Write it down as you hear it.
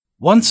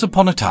Once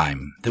upon a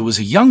time, there was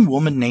a young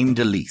woman named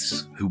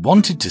Elise who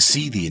wanted to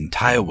see the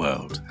entire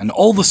world and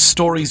all the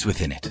stories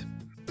within it.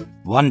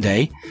 One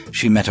day,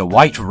 she met a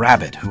white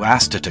rabbit who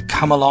asked her to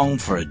come along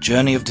for a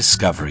journey of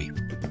discovery.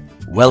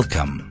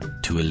 Welcome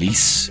to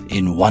Elise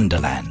in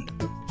Wonderland.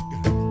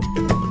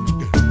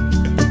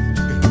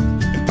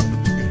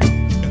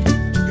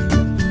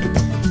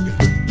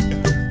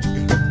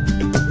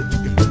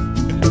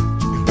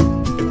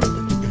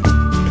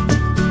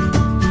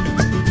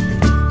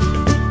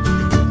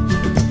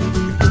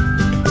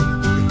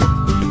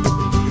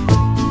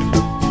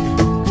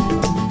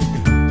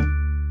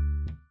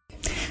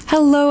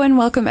 Hello and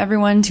welcome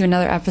everyone to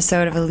another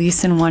episode of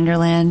Elise in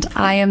Wonderland.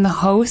 I am the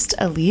host,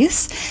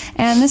 Elise,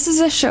 and this is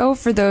a show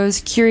for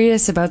those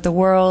curious about the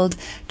world,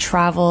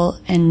 travel,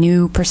 and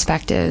new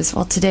perspectives.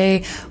 Well,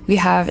 today we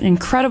have an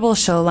incredible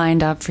show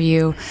lined up for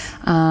you.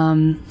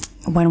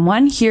 When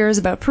one hears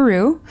about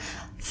Peru,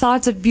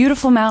 thoughts of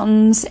beautiful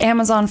mountains,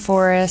 Amazon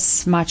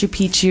forests, Machu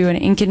Picchu, and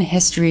Incan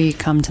history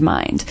come to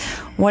mind.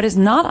 What is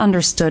not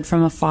understood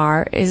from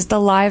afar is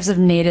the lives of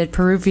native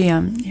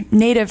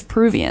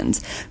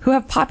Peruvians who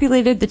have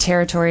populated the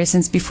territory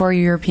since before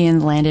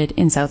Europeans landed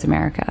in South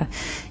America.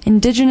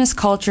 Indigenous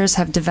cultures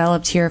have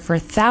developed here for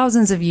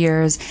thousands of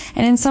years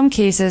and in some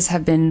cases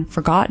have been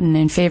forgotten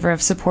in favor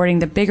of supporting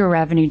the bigger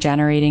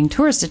revenue-generating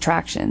tourist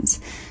attractions.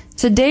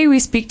 Today we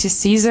speak to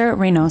Cesar,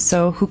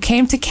 who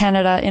came to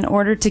Canada in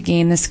order to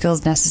gain the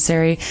skills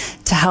necessary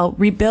to help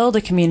rebuild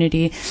a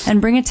community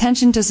and bring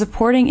attention to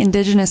supporting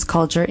Indigenous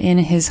culture in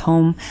his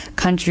home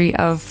country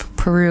of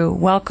Peru.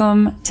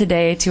 Welcome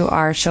today to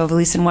our show of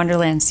Elise in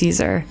Wonderland,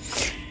 Cesar.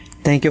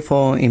 Thank you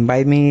for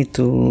inviting me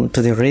to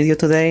the radio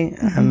today.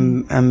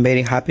 I'm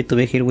very happy to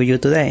be here with you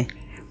today.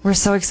 We're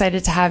so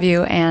excited to have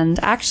you. And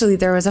actually,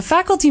 there was a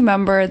faculty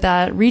member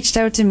that reached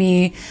out to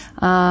me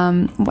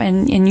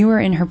when you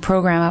were in her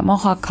program at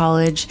Mohawk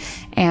College,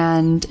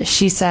 and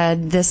she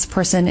said this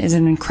person is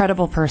an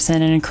incredible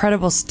person, an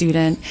incredible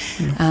student.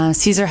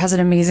 Cesar has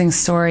an amazing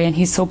story, and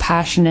he's so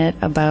passionate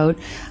about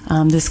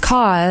this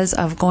cause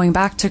of going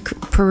back to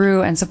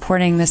Peru and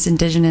supporting this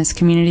Indigenous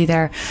community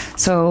there.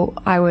 So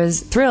I was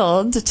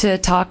thrilled to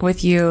talk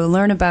with you,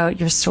 learn about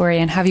your story,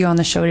 and have you on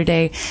the show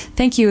today.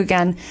 Thank you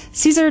again.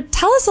 Cesar,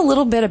 tell us a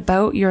little bit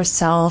about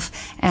yourself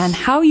and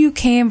how you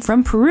came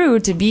from Peru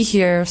to be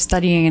here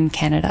studying in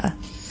Canada.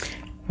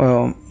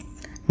 Well,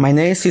 my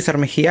name is Cesar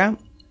Mejia,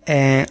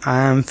 and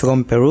I'm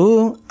from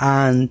Peru.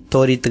 I'm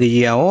 33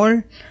 years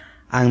old.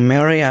 I'm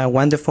married a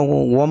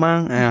wonderful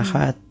woman, and I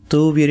have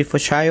two beautiful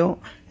children,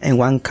 and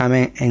one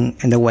coming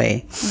in the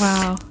way.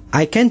 Wow.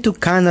 I came to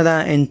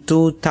Canada in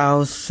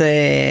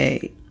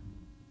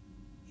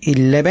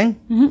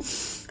 2011.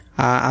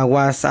 I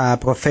was a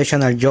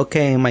professional jockey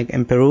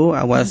in Peru.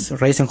 I was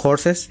racing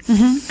horses,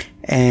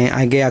 and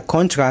I get a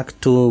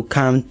contract to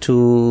come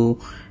to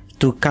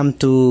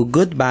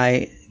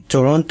Goodbye,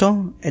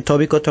 Toronto,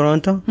 Etobicoke,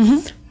 Toronto.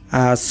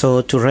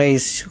 So to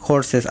race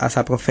horses as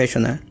a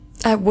professional.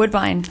 At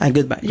Woodbine. At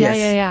Goodbye,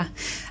 yes.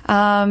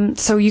 Yeah.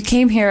 So you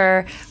came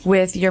here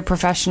with your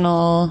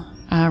professional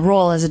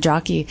role as a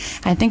jockey.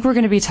 I think we're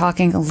going to be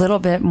talking a little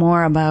bit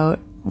more about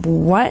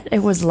what it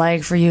was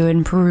like for you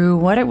in Peru,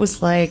 what it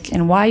was like,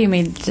 and why you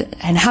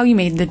and how you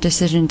made the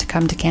decision to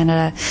come to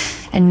Canada,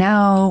 and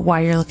now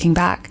why you're looking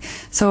back.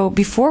 So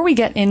before we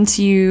get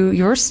into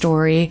your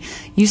story,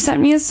 you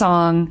sent me a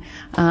song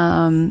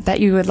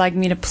that you would like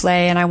me to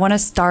play, and I want to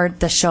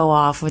start the show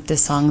off with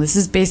this song. This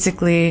is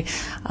basically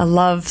a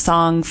love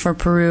song for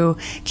Peru.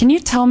 Can you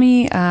tell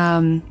me,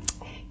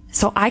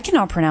 so I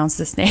cannot pronounce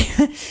this name.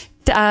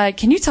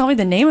 Can you tell me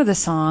the name of the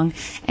song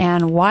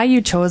and why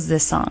you chose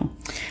this song?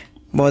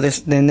 Well,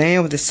 the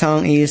name of the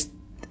song is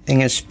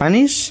in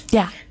Spanish.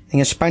 Yeah.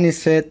 In Spanish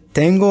said,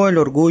 Tengo el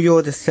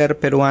orgullo de ser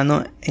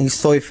peruano y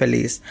soy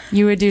feliz.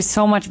 You would do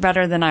so much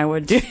better than I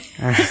would do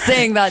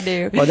saying that,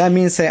 dude. Well, that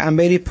means I'm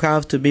very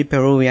proud to be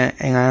Peruvian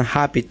and I'm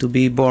happy to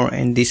be born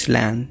in this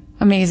land.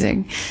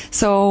 Amazing.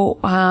 So,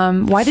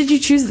 why did you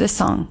choose this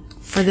song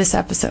for this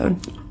episode?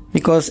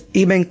 Because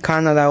even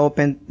Canada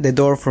opened the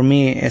door for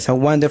me. It's a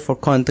wonderful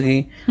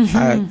country.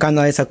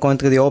 Canada is a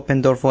country that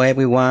opened door for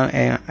everyone,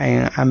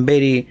 and I'm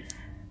very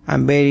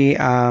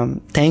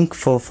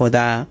thankful for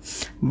that.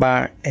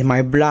 But in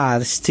my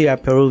blood, still a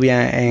Peruvian,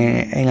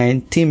 and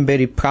I'm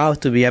very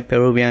proud to be a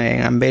Peruvian,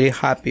 and I'm very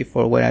happy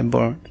for where I'm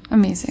born.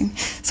 Amazing.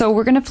 So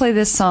we're going to play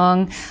this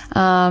song,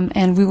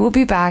 and we will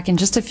be back in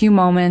just a few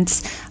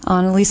moments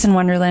on Elise in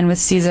Wonderland with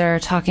Cesar,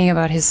 talking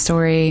about his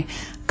story,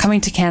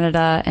 coming to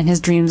Canada, and his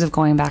dreams of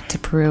going back to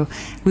Peru.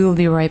 We will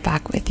be right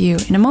back with you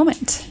in a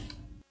moment.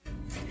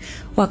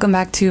 Welcome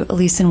back to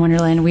Elise in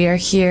Wonderland. We are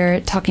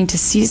here talking to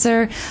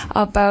Cesar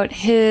about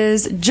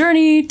his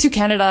journey to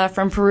Canada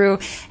from Peru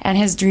and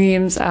his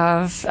dreams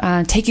of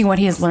taking what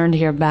he has learned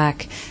here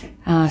back.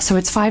 So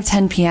it's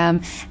 5:10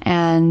 p.m.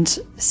 and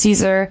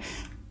Cesar,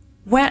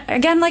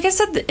 again, like I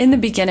said in the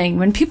beginning,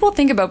 when people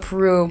think about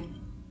Peru,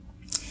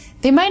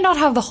 they might not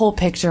have the whole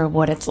picture of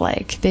what it's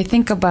like. They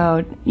think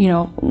about,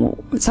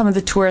 some of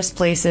the tourist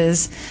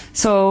places.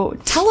 So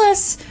tell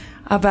us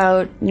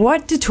about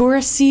what do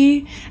tourists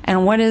see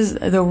and what is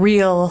the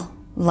real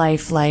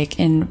life like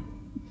in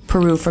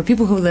Peru for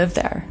people who live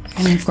there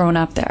and have grown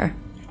up there.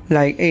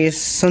 Like,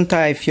 sometimes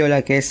I feel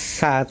like it's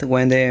sad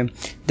when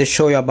they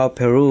show you about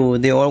Peru.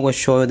 They always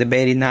show the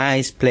very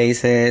nice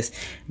places,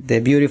 the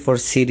beautiful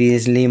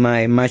cities,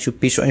 Lima and Machu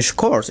Picchu. And of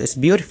course, it's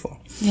beautiful.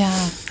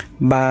 Yeah.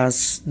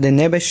 But they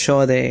never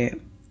show the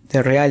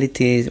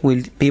reality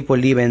with people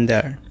living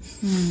there.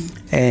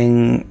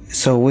 And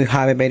so we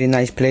have very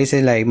nice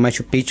places like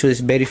Machu Picchu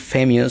is very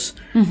famous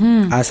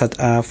as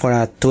for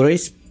a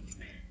tourist.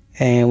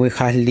 And we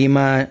have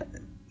Lima.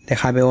 They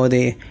have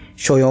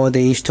show you all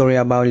the history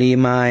about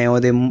Lima and all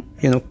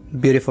the,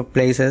 beautiful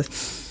places.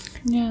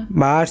 Yeah.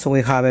 But also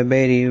we have a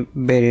very,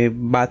 very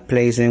bad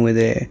place and with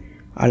a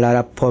lot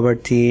of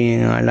poverty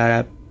and a lot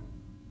of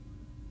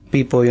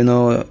people,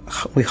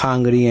 we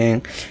hungry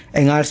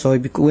and also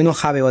we don't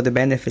have all the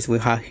benefits we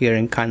have here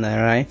in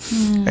Canada, right?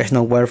 There's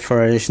no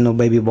welfare, there's no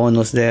baby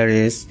bonus there,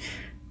 you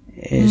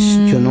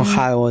don't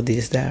have all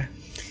this there.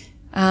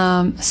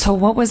 So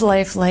what was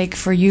life like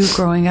for you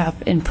growing up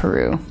in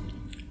Peru?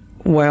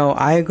 Well,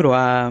 I grew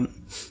up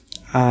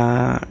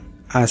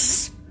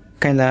as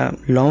kind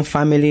of long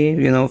family,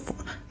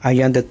 I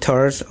am the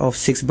third of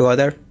 6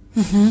 brothers.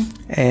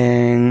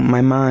 And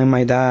my mom and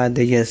my dad,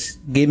 they just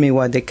give me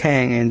what they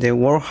can and they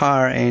work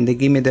hard and they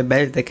give me the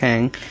best they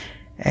can.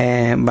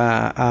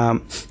 But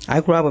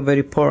I grew up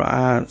very poor.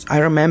 I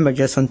remember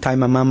just sometime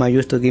my mama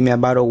used to give me a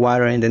bottle of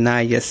water in the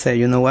night, just say,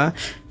 you know what,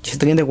 just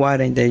drink the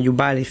water and then you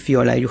barely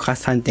feel like you have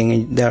something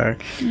in there.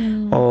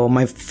 Or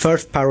my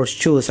first pair of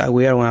shoes I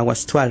wear when I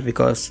was 12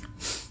 because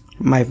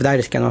my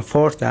dad cannot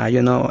afford that,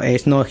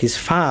 it's not his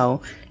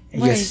fault.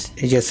 It's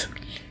just,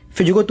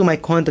 if you go to my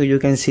country, you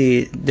can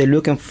see they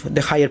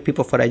hire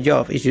people for a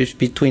job. It's just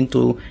between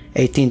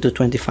 18 to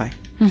 25.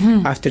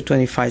 After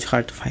 25, it's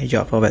hard to find a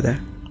job over there.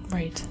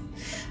 Right.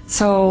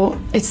 So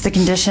it's the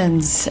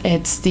conditions,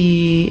 it's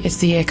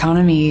the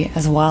economy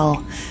as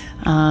well,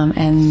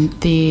 and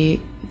the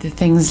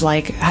things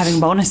like having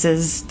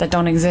bonuses that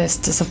don't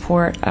exist to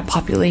support a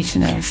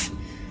population of.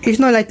 It's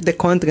not like the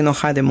country don't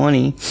have the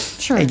money.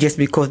 Sure. It's just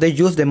because they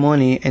use the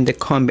money and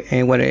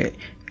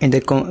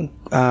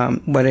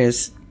what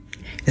is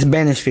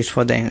benefits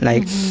for them.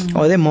 Like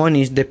all the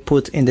money they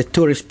put in the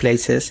tourist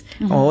places,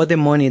 all the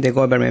money the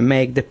government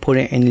make, they put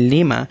it in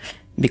Lima.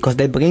 Because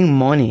they bring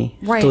money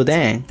to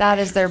them. That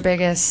is their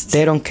biggest.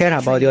 They don't care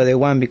about the other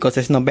one because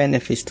there's no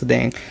benefits to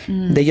them.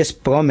 They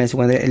just promise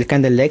when they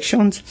kind of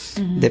elections,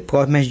 they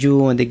promise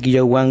you and they give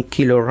you 1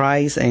 kilo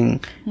rice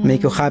and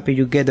make you happy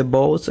you get the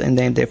votes and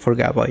then they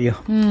forget about you.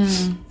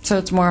 So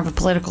it's more of a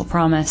political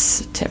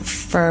promise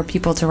for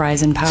people to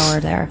rise in power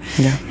there.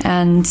 Yeah.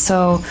 And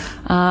so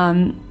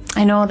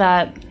I know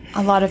that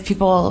a lot of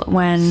people,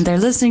 when they're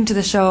listening to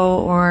the show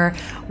or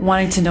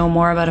wanting to know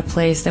more about a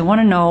place, they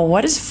want to know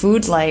what is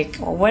food like,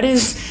 or what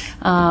is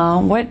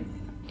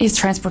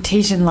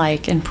transportation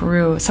like in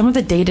Peru, some of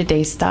the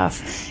day-to-day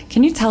stuff.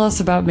 Can you tell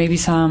us about maybe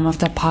some of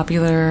the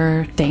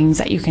popular things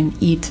that you can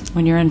eat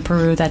when you're in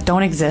Peru that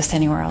don't exist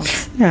anywhere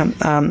else? Yeah,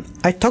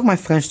 I took my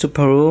friends to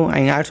Peru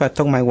and also I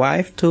took my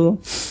wife too.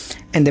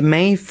 And the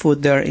main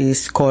food there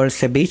is called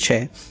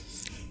ceviche.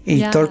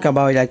 It talk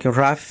about like a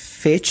raw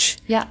fish,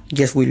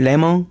 just with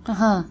lemon.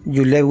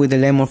 You leave with the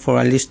lemon for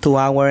at least 2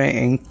 hours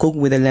and cook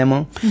with the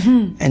lemon,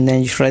 and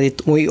then you're ready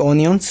to eat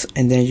onions,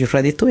 and then you're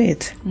ready to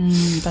eat.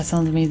 That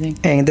sounds amazing.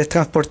 And the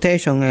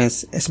transportation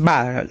is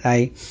bad.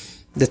 Like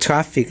the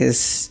traffic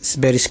is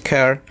very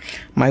scared.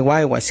 My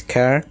wife was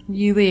scared.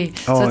 Really?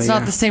 So it's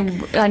not the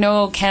same. I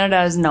know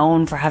Canada is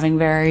known for having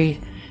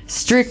very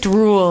strict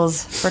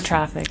rules for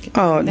traffic.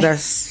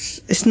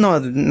 It's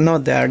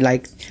not there.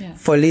 Like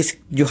police,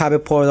 you have a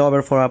pulled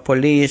over for a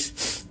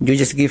police, you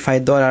just give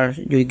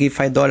 $5. You give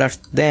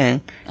 $5 to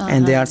them,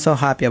 and they are so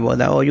happy about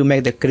that. Or you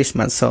make the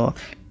Christmas, so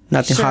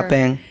nothing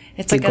happen.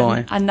 It's like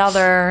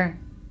another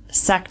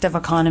sect of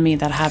economy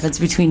that happens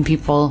between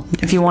people.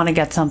 If you want to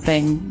get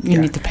something, you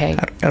need to pay.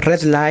 A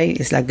red light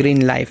is like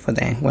green light for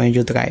them when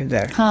you drive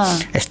there.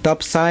 A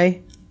stop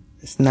sign.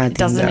 It's nothing. It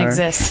doesn't there.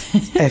 exist.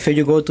 If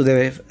you go to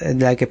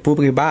a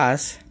public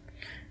bus,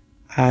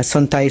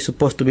 sometimes it's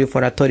supposed to be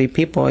for 30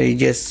 people. It's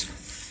just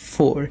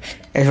full.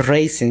 It's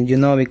racing,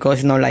 because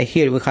it's not like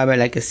here. We have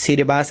like a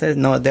city buses.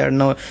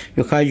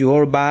 You have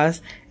your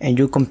bus and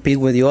you compete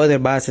with the other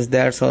buses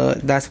there. So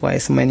that's why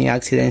so many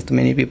accidents, too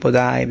many people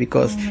die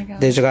because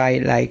they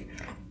drive like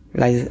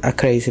a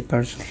crazy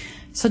person.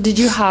 So did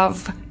you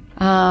have,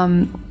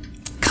 coming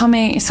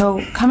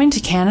to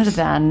Canada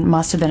then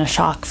must have been a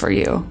shock for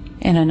you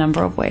in a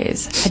number of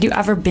ways. Had you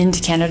ever been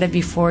to Canada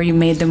before you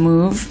made the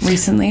move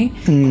recently?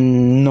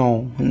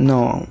 No.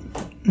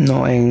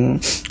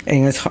 And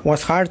it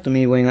was hard to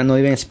me when I don't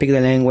even speak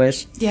the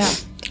language. Yeah.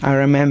 I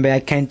remember I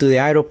came to the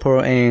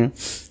airport and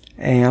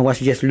I was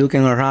just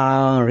looking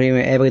around,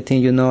 reading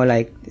everything,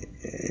 like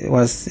it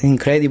was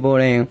incredible.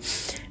 And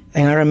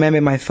I remember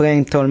my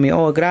friend told me,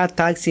 grab a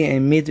taxi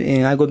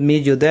and I could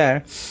meet you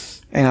there.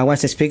 And I want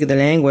to speak the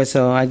language,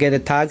 so I get a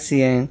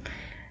taxi and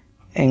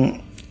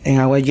And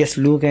I was just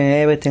looking at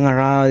everything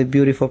around, the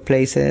beautiful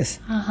places.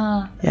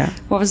 Yeah.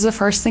 What was the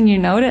first thing you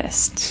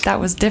noticed that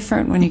was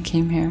different when you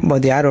came here?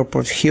 But the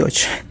airport's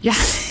huge. Yeah.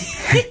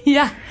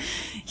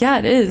 Yeah,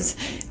 it is.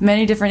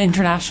 Many different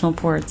international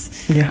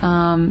ports. Yeah.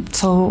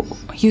 So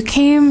you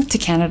came to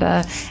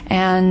Canada,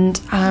 and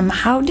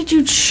how did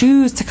you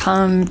choose to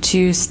come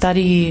to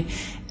study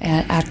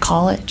at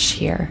college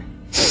here?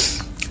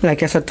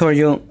 Like as I told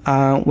you,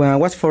 when I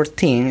was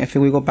 14, if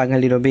we go back a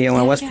little bit, when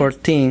I was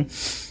 14,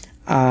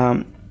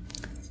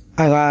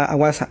 I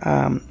was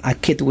a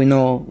kid with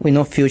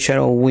no future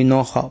or with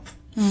no hope.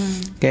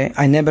 Okay,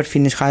 I never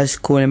finished high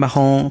school in my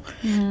home,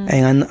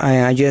 and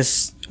I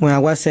just, when I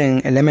was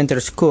in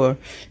elementary school,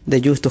 they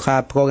used to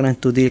have programs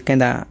to do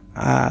kind of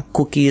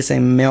cookies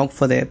and milk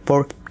for the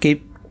poor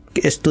kid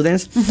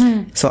students.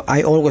 So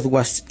I always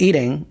was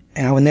eating,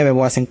 and I never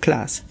was in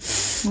class.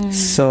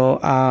 So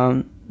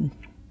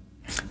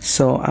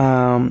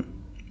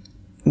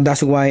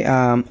that's why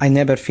I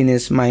never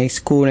finished my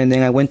school, and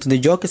then I went to the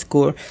jockey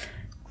school.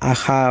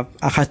 I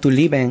had to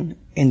live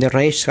in the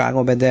racetrack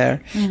over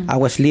there. I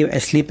was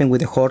sleeping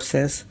with the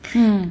horses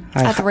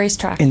at the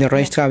racetrack. In the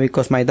racetrack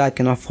because my dad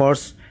cannot afford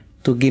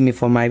to give me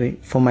for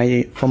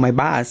my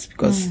bus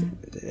because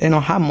I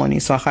don't have money,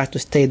 so I had to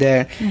stay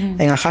there,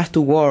 and I had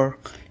to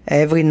work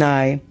every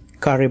night,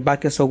 carry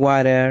buckets of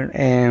water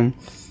and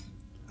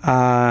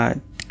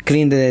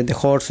clean the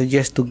horses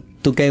just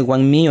to get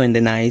one meal in the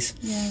night.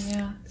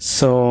 Yeah.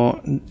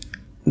 So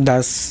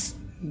that's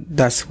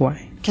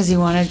why. Because you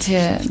wanted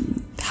to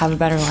have a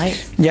better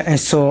life. Yeah, and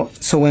so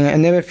when I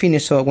never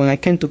finished, so when I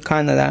came to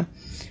Canada,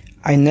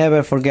 I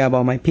never forget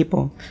about my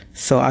people.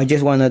 So I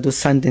just want to do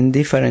something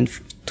different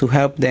to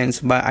help them.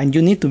 But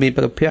you need to be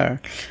prepared.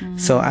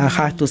 So I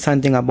had to do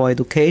something about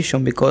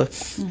education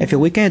because if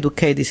we can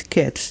educate these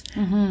kids,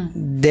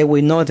 they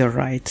will know their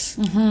rights.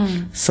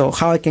 So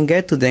how I can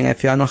get to them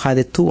if I don't have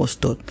the tools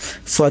to?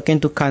 So I came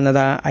to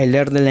Canada, I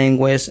learned the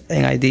language,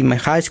 and I did my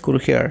high school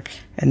here,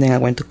 and then I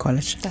went to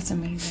college. That's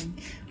amazing.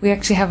 We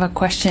actually have a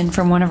question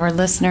from one of our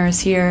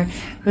listeners here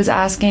who's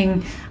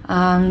asking,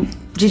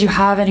 did you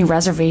have any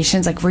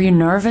reservations? Like, were you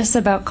nervous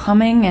about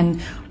coming? And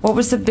what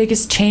was the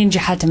biggest change you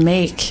had to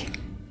make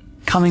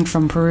coming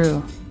from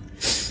Peru?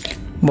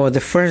 Well, the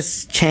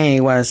first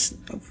change was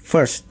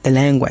first the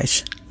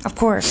language. Of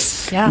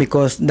course, yeah.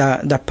 Because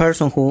the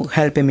person who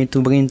helped me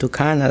to come to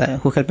Canada,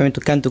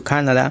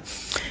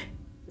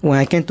 when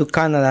I came to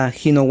Canada,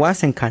 he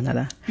was in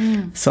Canada.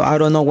 So I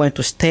don't know when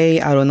to stay.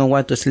 I don't know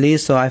where to sleep.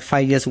 So I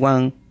find just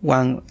one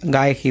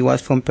guy, he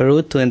was from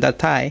Peru too, in that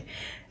time.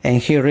 And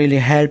he really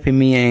helped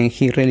me, and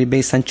he really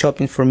made some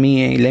shopping for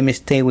me and let me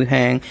stay with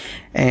him.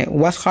 And it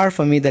was hard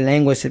for me, the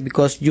language,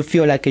 because you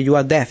feel like you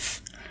are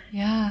deaf.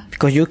 Yeah.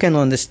 Because you can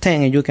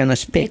understand and you cannot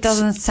speak. It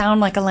doesn't sound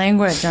like a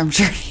language, I'm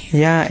sure.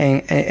 Yeah,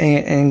 and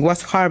it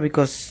was hard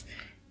because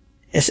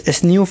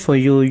it's new for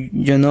you.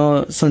 You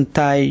know,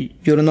 sometimes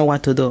you don't know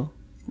what to do.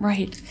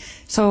 Right.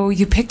 So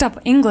you picked up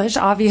English,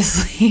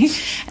 obviously,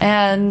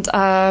 and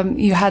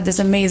you had this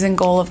amazing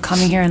goal of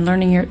coming here and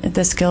learning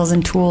the skills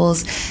and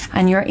tools,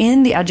 and you're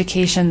in the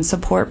education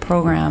support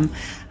program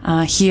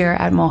here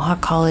at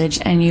Mohawk College,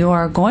 and you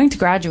are going to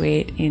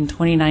graduate in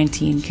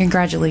 2019.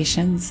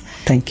 Congratulations.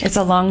 Thank you. It's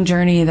a long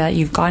journey that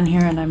you've gone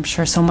here, and I'm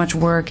sure so much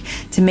work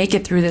to make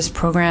it through this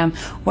program.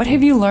 What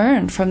have you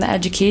learned from the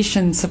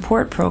education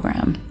support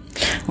program?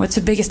 What's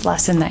the biggest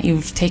lesson that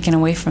you've taken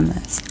away from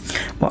this?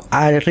 Well,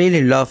 I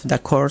really love the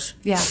course.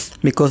 Yeah.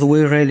 Because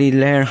we really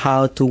learn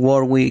how to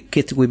work with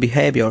kids with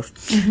behavior.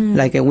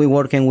 Like we're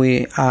working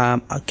with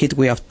kids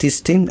with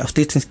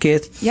autistic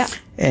kids. Yeah.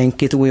 And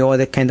kids with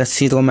other kind of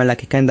syndrome,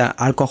 like kind of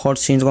alcohol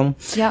syndrome.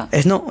 Yeah.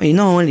 It's not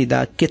only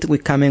that kids will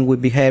come in with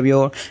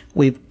behavior,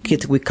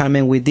 kids will come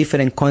in with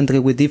different countries,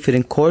 with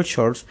different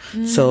cultures.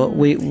 So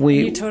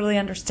you totally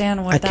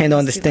understand what I can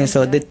understand.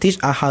 So they teach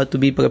us how to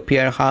be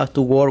prepared, how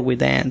to work with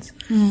them.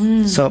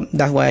 So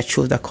that's why I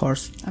chose the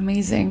course.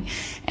 Amazing.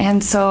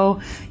 And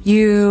so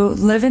you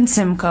live in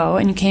Simcoe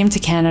and you came to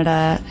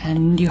Canada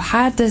and you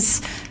had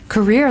this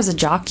career as a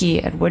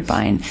jockey at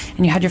Woodbine,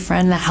 and you had your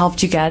friend that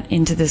helped you get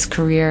into this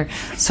career.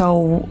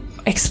 So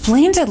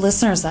explain to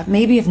listeners that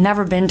maybe have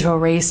never been to a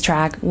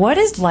racetrack, what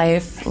is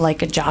life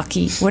like a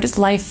jockey? What is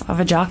life of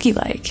a jockey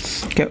like?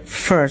 Okay,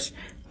 first,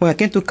 when I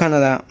came to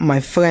Canada,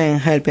 my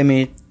friend helped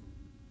me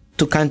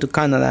to come to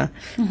Canada,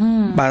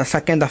 but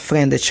second, a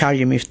friend, they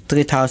charged me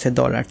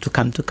 $3,000 to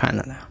come to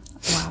Canada.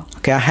 Wow.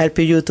 Okay, I help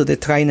you to the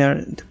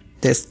trainer,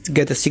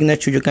 get the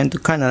signature, you come to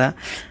Canada.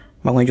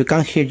 But when you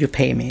come here, you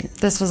pay me.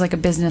 This was like a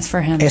business for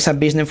him. It's a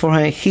business for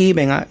him. He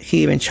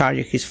even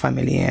charges his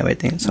family and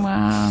everything. So.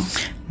 Wow.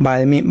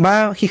 But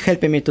he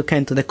helped me to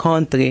come to the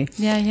country.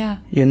 Yeah.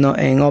 You know,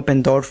 and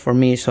open doors for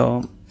me.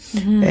 So,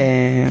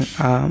 and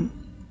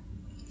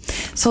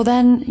so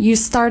then you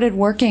started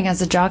working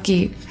as a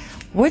jockey.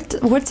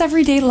 What's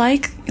everyday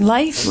life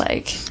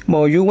like?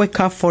 Well, you wake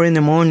up 4 in the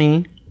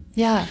morning.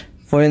 Yeah.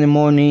 4 in the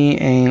morning,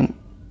 and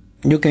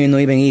you can not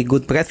even eat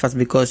good breakfast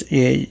because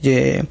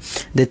the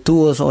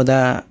tools or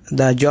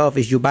the job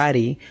is your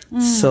body.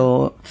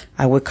 So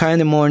I wake up in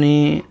the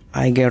morning,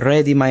 I get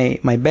ready my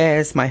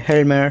vest, my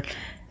helmet,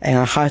 and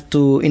I have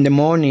to, in the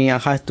morning, I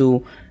have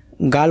to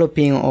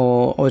galloping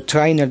or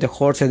train the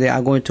horses that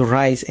are going to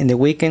race in the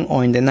weekend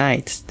or in the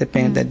night,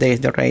 depending the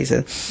days the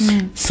races.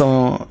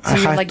 So I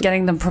you're have like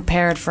getting them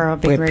prepared for a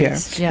big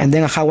race. Yeah. And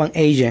then I have one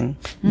agent.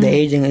 The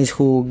agent is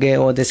who get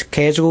all the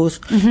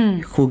schedules,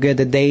 who get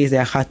the days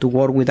that I have to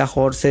work with the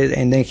horses,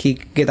 and then he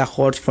get a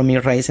horse for me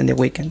race in the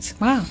weekends.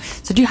 Wow.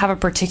 So do you have a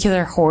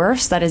particular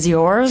horse that is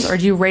yours, or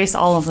do you race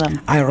all of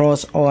them? I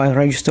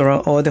register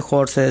all the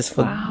horses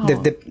for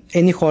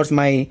any horse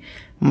my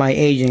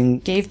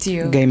agent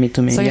gave me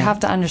to me. So you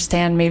have to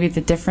understand maybe the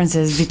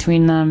differences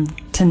between them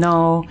to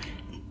know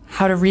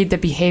how to read the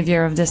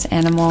behavior of this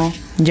animal.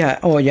 Yeah.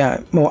 Oh, yeah.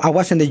 Well, I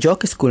was in the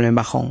jockey school in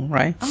Bajon,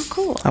 right? Oh,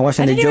 cool. I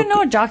didn't even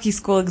know a jockey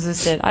school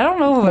existed. I don't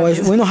know.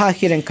 We don't have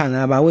here in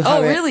Canada, but we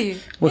have really?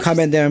 We have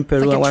it there in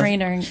Peru.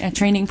 Like a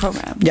training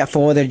program. Yeah,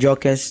 for other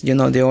jockeys,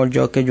 the old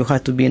jockeys, you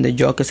have to be in the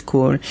jockey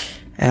school.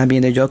 And I've been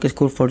in the jockey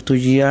school for 2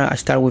 years. I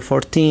started with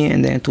 14,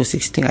 and then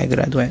 2016 I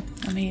graduated.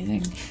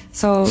 Amazing.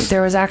 So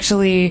there was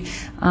actually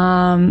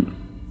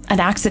an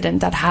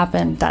accident that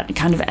happened that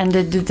kind of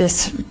ended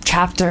this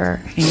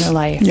chapter in your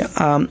life.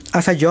 Yeah.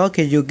 As a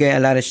jockey, you get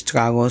a lot of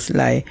struggles.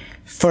 Like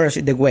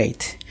first, the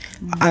weight.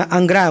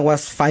 Angra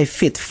was 5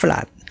 feet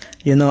flat.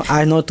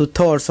 I'm not too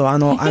tall, so I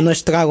don't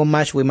struggle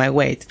much with my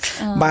weight.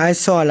 But I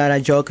saw a lot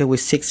of jockeys with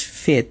 6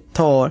 feet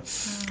tall.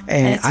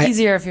 And it's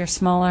easier if you're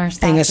smaller.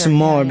 And it's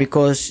small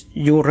because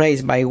you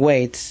race by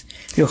weights.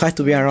 You have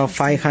to be around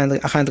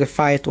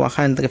 105 to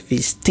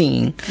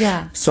 115.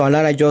 Yeah. So a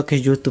lot of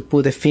jockeys used to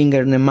put a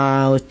finger in the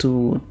mouth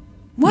to...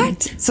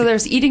 What? So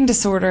there's eating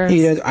disorders.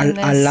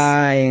 A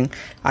lie.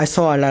 I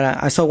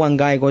saw one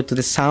guy go to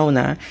the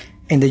sauna,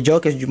 and the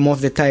jockeys, most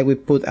of the time, we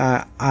put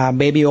a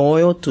baby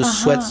oil to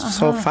sweat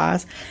so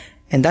fast.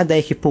 And that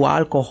day he put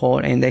alcohol,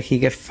 and then he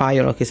get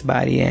fire on his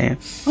body. And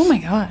oh my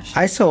gosh!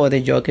 I saw the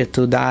jockey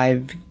to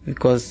die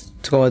because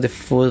throw the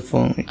food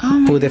from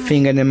put the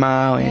finger in the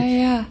mouth.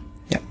 Yeah.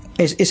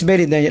 It's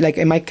very dangerous. Like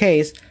in my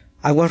case,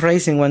 I was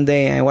racing one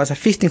day, and I was a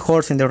 15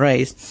 horse in the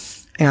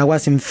race, and I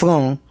was in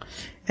front.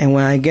 And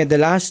when I get the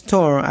last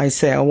turn, I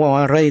said, "Oh, well,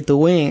 I'm ready to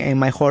win," and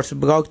my horse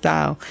broke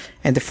down,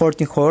 and the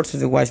 14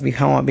 horses that was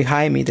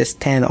behind me, they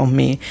stand on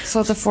me.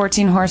 So the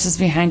 14 horses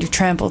behind you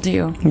trampled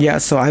you. Yeah.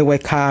 So I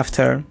wake up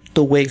after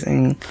 2 weeks,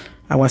 and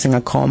I was in a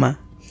coma.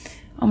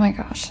 Oh my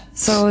gosh.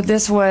 So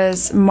this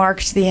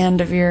marked the end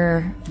of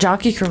your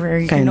jockey career.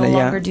 You can no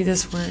longer do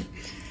this work.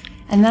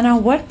 And then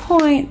at what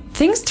point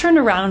things turned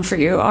around for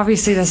you?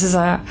 Obviously, this is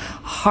a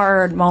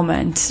hard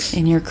moment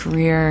in your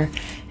career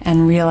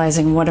and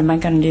realizing, what am I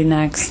going to do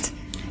next?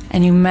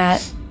 And you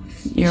met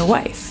your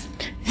wife.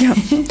 Yeah.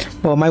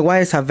 Well, my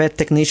wife is a vet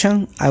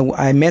technician.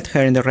 I met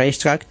her in the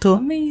racetrack too.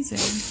 Amazing.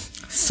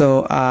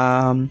 So,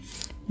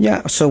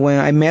 so when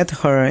I met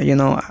her,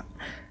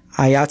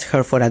 I asked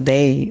her for a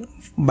day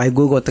by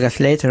Google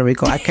Translator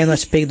because I cannot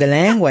speak the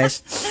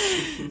language.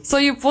 So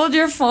you pulled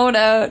your phone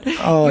out.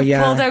 Oh, you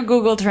yeah. pulled out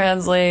Google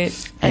Translate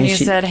and you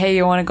said, "Hey,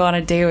 you want to go on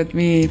a date with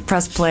me?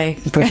 Press play."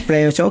 Press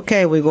play. I said,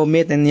 "Okay, we go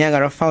meet in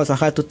Niagara Falls." I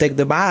had to take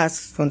the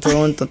bus from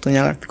Toronto to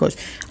Niagara because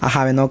I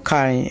have no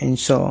car, and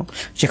so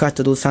she had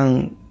to do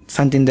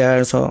something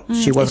there. So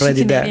she was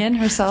ready there. Is she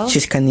Canadian herself?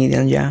 She's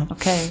Canadian, yeah.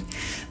 Okay.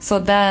 So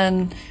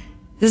then,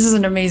 this is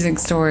an amazing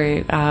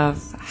story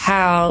of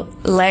how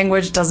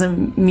language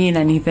doesn't mean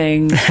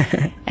anything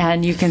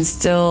and you can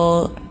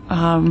still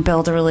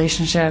build a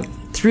relationship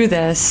through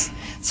this.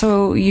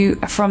 So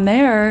from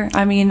there,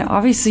 I mean,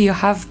 obviously you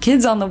have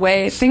kids on the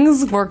way.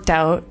 Things worked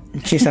out.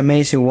 She's an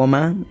amazing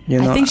woman.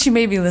 I think she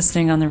may be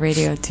listening on the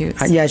radio too.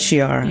 So. Yeah,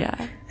 she are.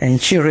 Yeah. And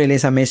she really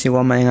is an amazing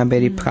woman, and I'm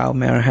very proud to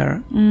marry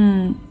her.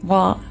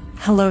 Well,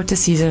 hello to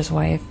Cesar's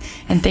wife,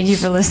 and thank you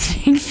for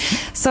listening.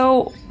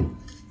 So,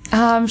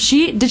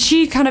 did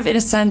she kind of, in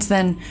a sense,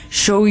 then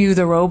show you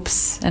the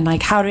ropes and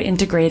like how to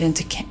integrate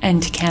into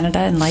Canada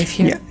and life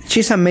here? Yeah,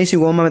 she's an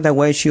amazing woman. That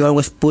way, she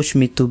always pushed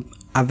me to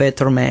a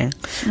better man.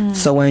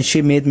 So when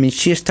she met me,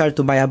 she started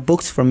to buy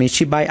books for me.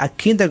 She buy a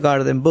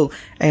kindergarten book,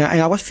 and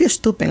I was feel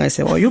stupid. I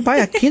said, "Well, you buy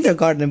a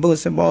kindergarten book?" I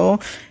said, "Well,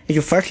 it's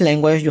your first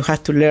language. You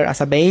have to learn as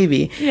a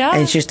baby." Yeah.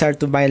 And she started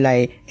to buy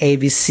like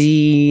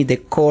ABC, the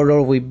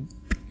color with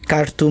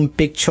cartoon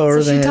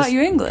pictures. So she taught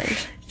you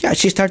English. Yeah,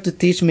 she started to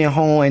teach me at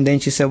home, and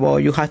then she said, "Well,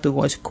 you have to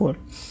go to school."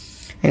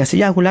 And I said,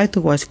 "Yeah, I would like to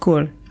go to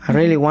school. I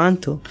really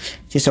want to."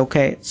 She said,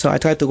 "Okay." So I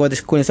tried to go to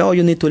school and said, "Oh,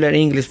 you need to learn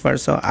English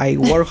first." So I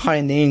worked hard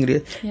in the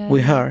English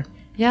with her.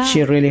 Yeah.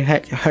 She really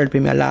helped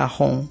me a lot at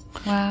home.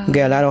 Wow.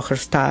 Get a lot of her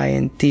style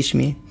and teach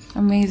me.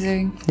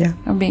 Amazing. Yeah.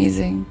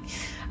 Amazing.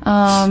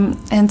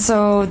 And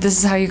so this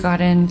is how you got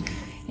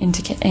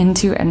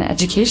into an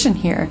education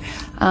here.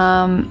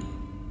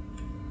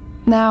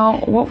 Now,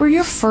 what were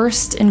your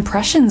first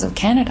impressions of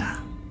Canada?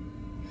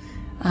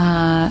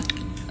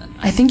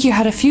 I think you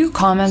had a few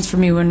comments for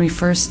me when we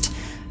first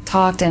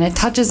talked, and it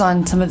touches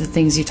on some of the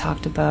things you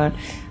talked about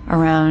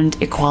around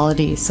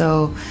equality.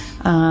 So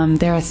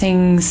there are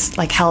things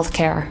like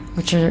healthcare,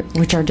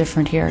 which are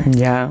different here.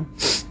 Yeah.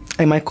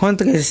 In my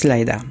country, it's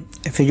like that.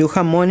 If you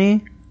have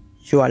money,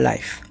 you are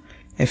alive.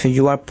 If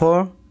you are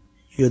poor,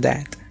 you're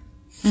dead.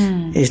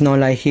 It's not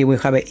like here we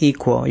have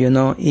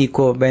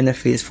equal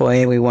benefits for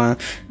everyone.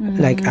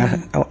 Like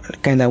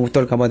kind of we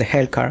talk about the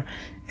healthcare.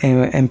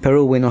 In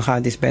Peru, we don't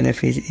have this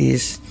benefit.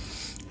 Is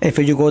if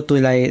you go to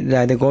like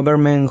the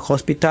government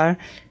hospital,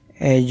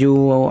 you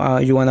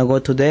wanna go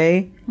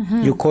today,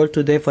 you call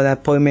today for the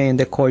appointment, and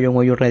they call you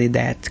when you're already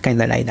dead.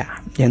 Kind of like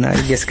that.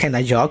 It's just kind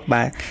of joke,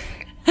 but.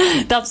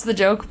 That's the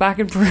joke back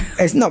in Peru.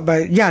 It's not,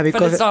 but yeah,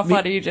 because but it's not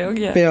funny joke.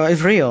 Yeah,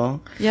 it's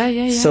real.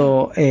 Yeah.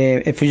 So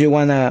if you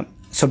wanna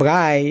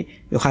survive,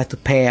 you have to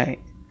pay.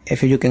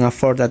 If you can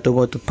afford that, to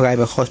go to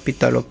private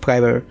hospital or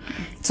private.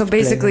 So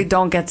basically,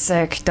 don't get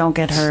sick, don't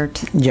get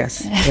hurt.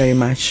 Yes, very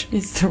much.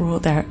 It's the rule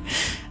there.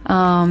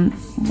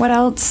 What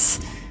else?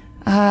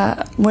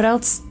 What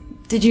else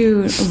did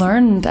you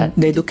learn? That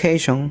the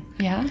education.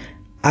 Yeah.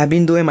 I've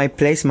been doing my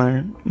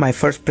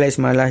first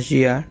placement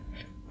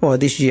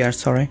this year,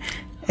 sorry.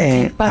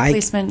 But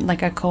placement,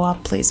 like a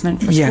co-op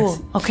placement for school.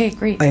 Okay,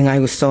 great. And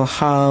I saw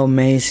how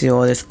amazing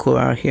all the schools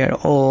are here.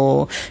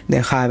 Oh, they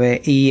have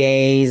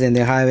EAs and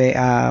they have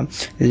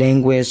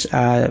language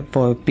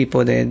for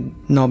people that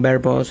know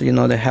verbals,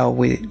 they help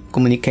with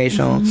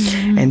communication.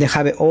 And they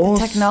have all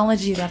the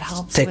technology that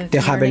helps. They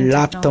have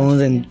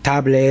laptops and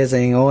tablets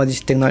and all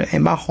this technology.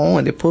 And back home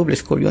in the public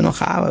school, you don't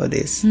have all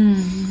this.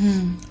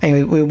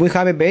 And we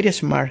have a very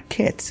smart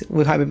kids.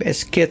 We have a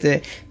kids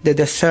that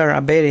deserve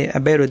a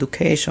better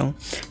education.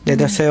 They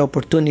deserve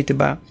opportunity,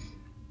 but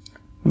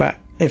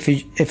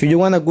if you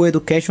want a good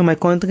education in my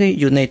country,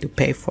 you need to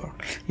pay for.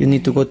 You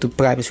need to go to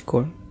private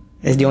school.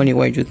 It's the only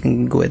way you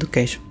can go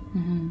education.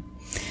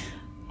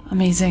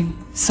 Amazing.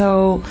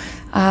 So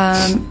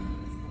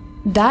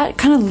that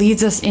kind of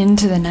leads us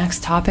into the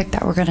next topic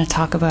that we're going to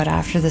talk about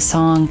after the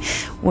song,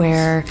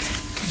 where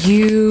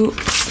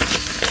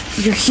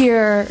you're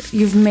here,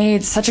 you've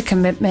made such a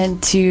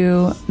commitment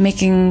to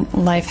making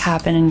life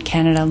happen in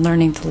Canada,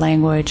 learning the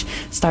language,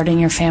 starting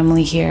your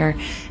family here,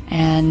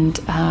 and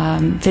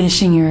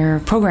finishing your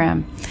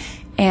program.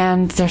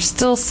 And there's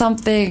still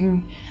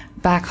something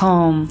back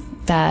home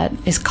that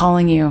is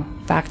calling you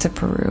back to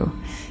Peru.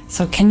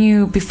 So can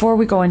you, before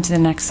we go into the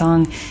next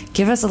song,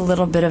 give us a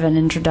little bit of an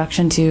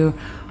introduction to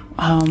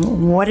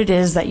what it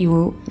is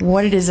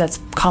that's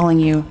calling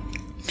you,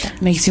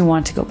 that makes you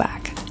want to go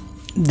back?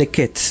 The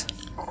kids.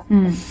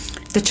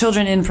 The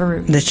children in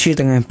Peru. The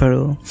children in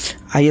Peru.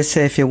 I just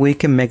say if we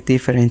can make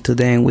difference to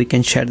them, we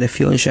can share the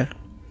future.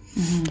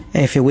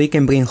 If we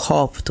can bring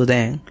hope to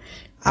them.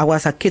 I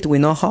was a kid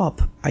with no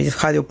hope. I just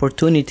had the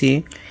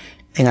opportunity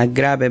and I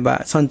grab it,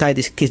 but sometimes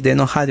these kids, they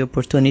don't have the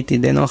opportunity.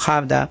 They don't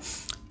have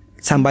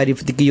somebody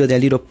to give you the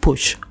little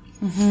push.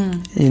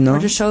 Or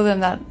to show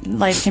them that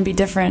life can be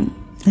different.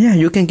 Yeah,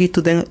 you can give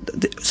to them.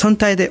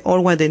 Sometimes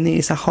all what they need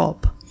is a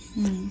hope.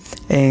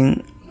 And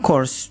of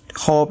course,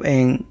 hope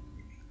and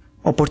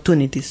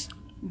opportunities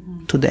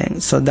to them.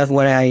 So that's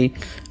what I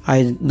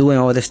doing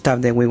all the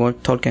stuff that we were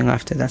talking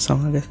after that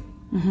song, I guess.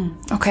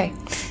 Okay.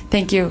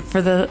 Thank you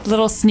for the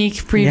little sneak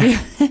preview.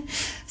 Yeah.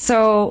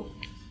 So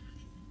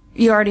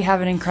you already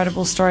have an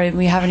incredible story, and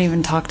we haven't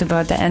even talked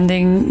about the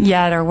ending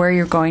yet or where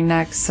you're going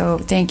next. So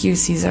thank you,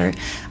 Cesar.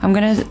 I'm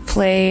going to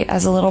play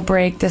as a little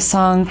break this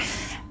song,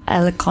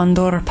 El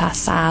Condor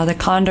Pasa, The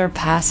Condor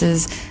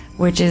Passes,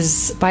 which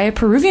is by a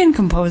Peruvian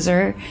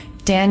composer,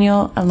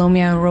 Daniel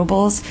Alomia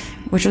Robles,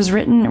 which was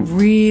written a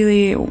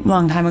really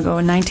long time ago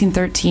in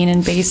 1913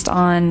 and based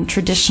on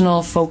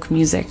traditional folk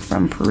music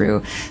from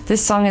Peru.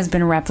 This song has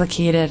been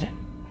replicated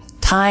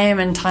time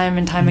and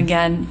time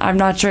again. I'm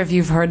not sure if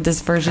you've heard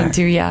this version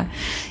too. Yeah.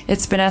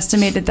 It's been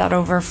estimated that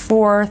over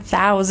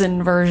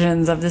 4,000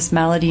 versions of this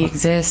melody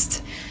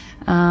exist.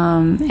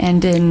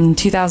 And in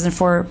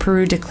 2004,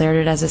 Peru declared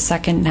it as a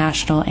second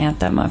national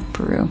anthem of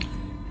Peru.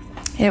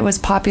 It was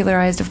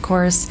popularized, of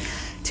course,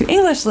 to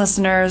English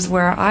listeners,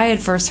 where I had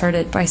first heard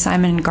it by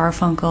Simon and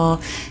Garfunkel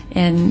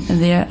in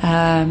the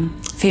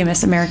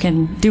famous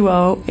American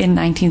duo in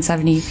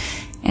 1970.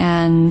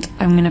 And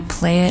I'm going to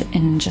play it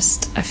in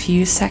just a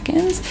few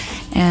seconds,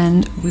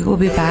 and we will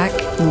be back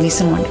in Alice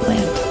in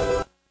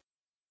Wonderland.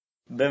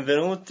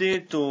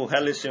 Benvenuti to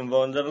Alice in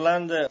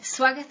Wonderland.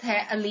 स्वागत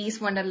है Alice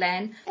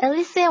Wonderland.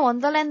 앨리스의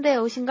원더랜드에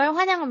오신 걸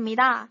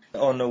환영합니다.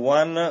 On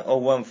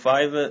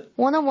 1015.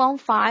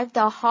 1015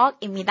 The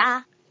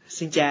Hawk입니다.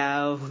 Xin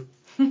chào.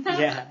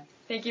 Yeah.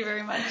 Thank you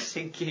very much.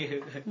 Thank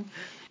you.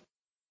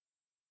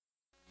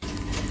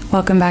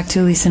 Welcome back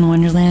to Alice in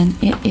Wonderland.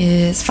 It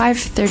is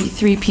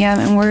 5:33 p.m.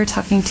 and we're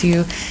talking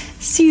to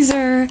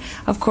Cesar,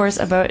 of course,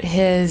 about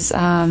his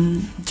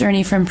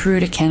journey from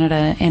Peru to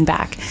Canada and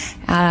back.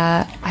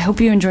 I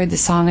hope you enjoyed the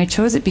song. I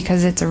chose it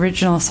because its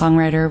original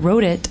songwriter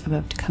wrote it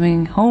about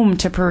coming home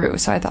to Peru,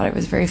 so I thought it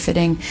was very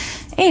fitting.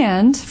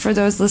 And for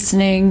those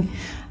listening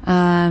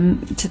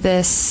to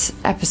this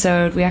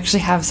episode, we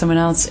actually have someone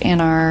else in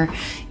our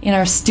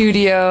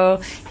studio.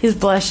 He's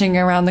blushing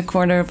around the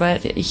corner,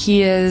 but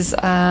he is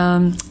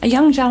a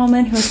young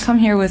gentleman who has come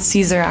here with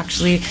Cesar,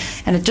 actually,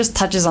 and it just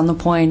touches on the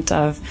point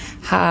of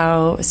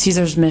how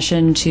Cesar's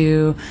mission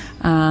to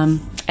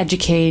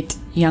educate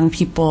young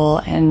people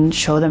and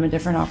show them a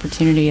different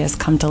opportunity has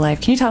come to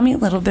life. Can you tell me a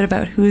little bit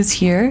about who's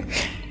here?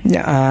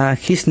 Yeah,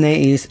 his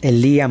name is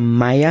Elia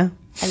Maya.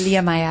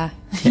 Elia Maya.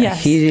 Yeah,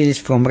 Yes. he is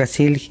from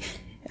Brazil.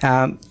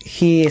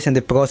 He is in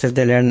the process of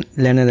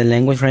learning the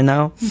language right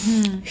now.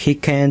 Mm-hmm. He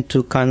came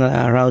to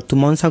Canada around 2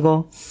 months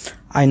ago.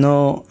 I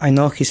know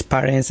his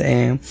parents,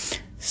 and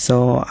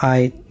so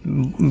I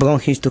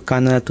brought him to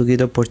Canada to get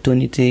the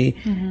opportunity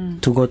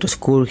to go to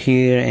school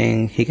here,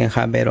 and he can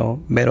have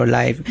better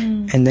life,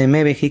 and then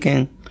maybe he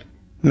can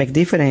make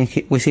difference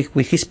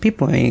with his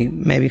people,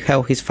 and maybe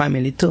help his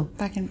family too.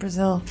 Back in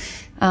Brazil.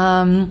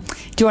 Do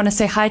you want to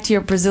say hi to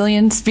your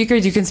Brazilian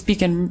speakers? You can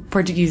speak in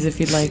Portuguese if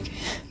you'd like.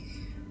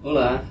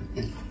 Olá.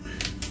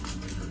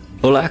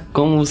 Olá,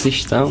 como vocês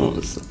estão?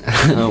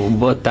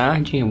 Boa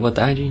tarde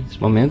nesse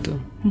momento.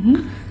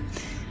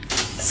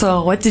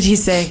 So, what did he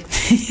say?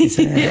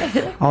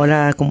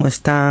 Hola, ¿cómo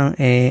están?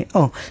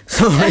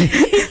 Sorry.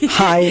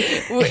 Hi.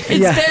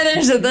 In Yeah.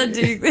 Spanish, and then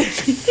do you...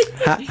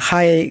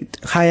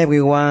 Hi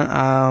everyone.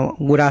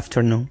 Good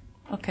afternoon.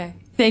 Okay.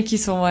 Thank you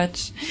so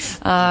much.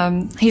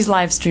 He's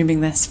live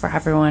streaming this for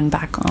everyone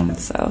back home,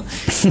 so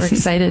we're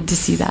excited to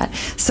see that.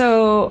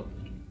 So,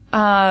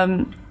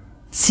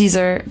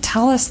 Cesar,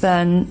 tell us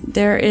then,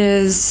 there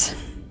is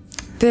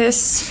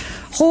this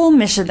whole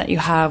mission that you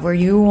have where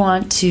you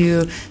want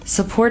to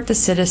support the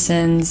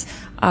citizens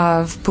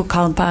of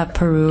Pucallpa,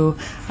 Peru,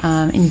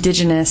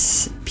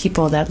 indigenous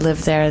people that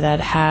live there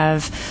that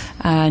have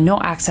no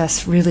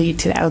access really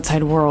to the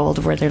outside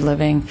world where they're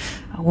living.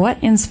 What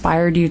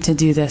inspired you to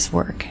do this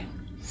work?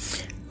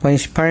 What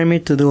inspired me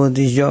to do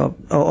this job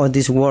or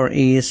this work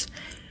is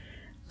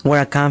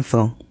where I come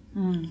from.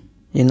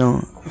 You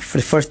know,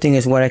 the first thing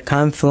is where I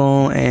come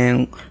from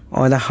and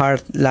all the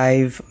hard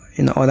life,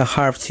 you know, all the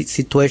hard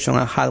situation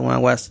I had when I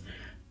was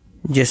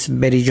just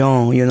very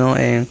young, you know,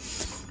 and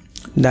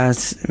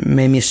that's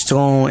made me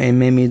strong and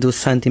made me do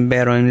something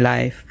better in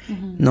life.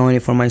 Not only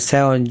for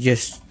myself,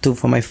 just too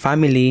for my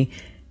family,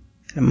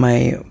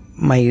 my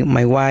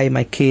wife,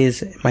 my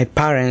kids, my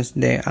parents.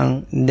 They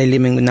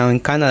living now in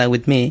Canada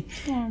with me,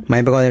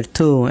 my brother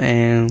too,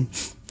 and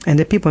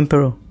the people in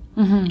Peru.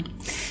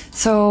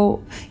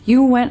 So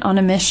you went on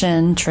a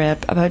mission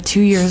trip about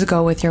 2 years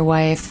ago with your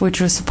wife, which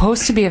was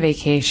supposed to be a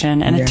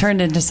vacation, and it turned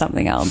into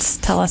something else.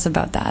 Tell us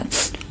about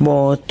that.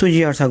 Well, 2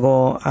 years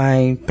ago,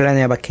 I planned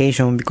a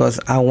vacation because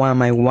I want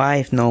my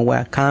wife to know where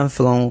I come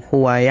from,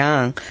 who I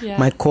am,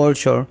 my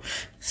culture.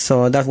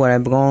 So that's why I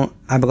brought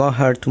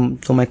her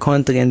to my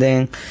country, and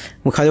then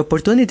we had the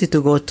opportunity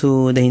to go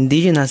to the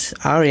indigenous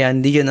area,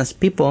 indigenous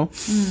people.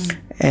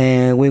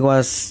 And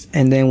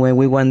then when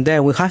we went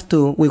there, we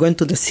went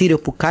to the city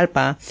of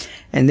Pucallpa,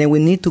 and then we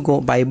need to go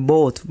by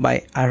boat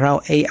by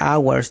around 8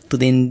 hours to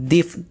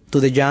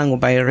the jungle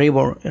by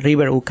river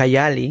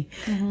Ucayali.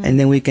 And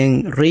then we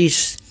can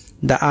reach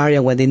the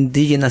area where the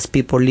indigenous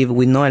people live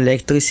with no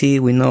electricity,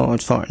 with no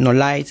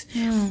lights.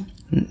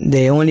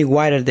 The only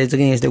water they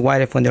drink is the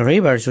water from the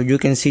river, so you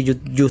can see,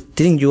 you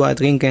think you are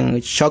drinking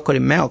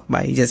chocolate milk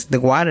by just the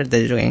water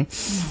they drink.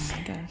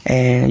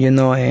 And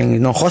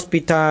and no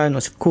hospital, no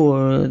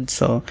school,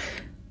 so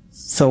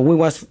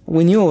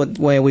we knew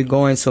where we're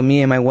going. So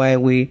me and my wife,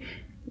 we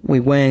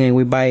went and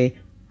we buy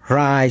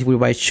rice, we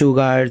buy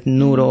sugar,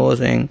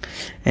 noodles, and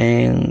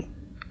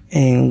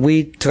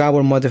we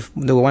travel more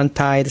the one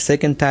time. The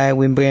second time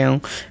we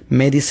bring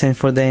medicine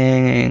for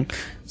them, and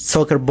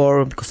soccer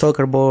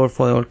ball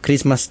for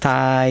Christmas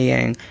time,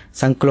 and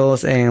some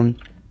clothes, and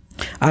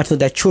also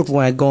the church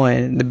where I go,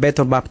 and the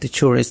Bethel Baptist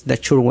Church is the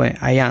church where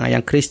I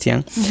am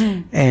Christian,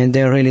 and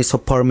they really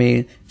support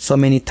me so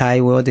many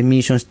times with the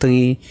missions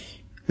tree.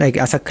 Like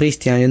as a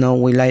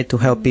Christian, we like to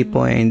help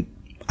people, and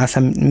as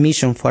a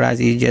mission for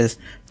us is just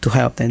to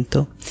help them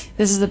too.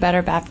 This is the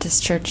Better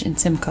Baptist Church in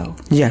Simcoe.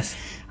 Yes.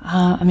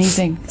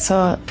 Amazing.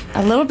 So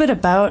a little bit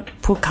about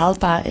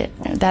Pucallpa,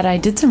 that I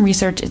did some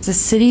research. It's a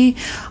city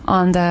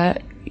on the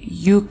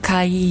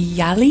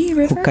Ucayali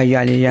River?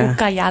 Ucayali, yeah.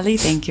 Ucayali,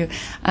 thank you.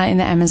 In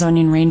the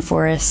Amazonian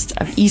rainforest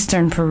of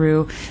eastern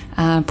Peru.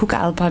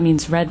 Pucallpa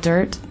means red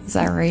dirt. Is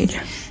that right?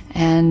 Yeah.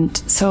 And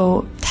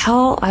so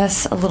tell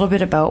us a little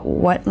bit about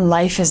what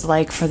life is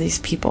like for these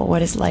people.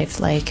 What is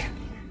life like?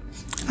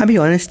 I'll be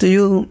honest to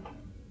you,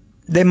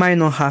 they might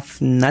not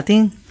have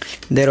nothing.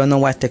 They don't know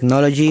what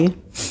technology,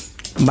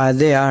 but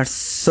they are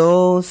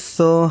so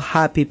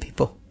happy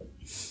people.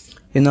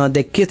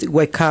 The kids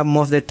wake up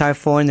most of the time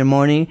 4 in the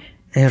morning.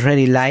 It's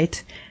really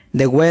light.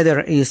 The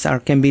weather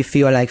can be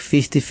feel like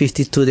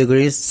 52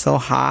 degrees, so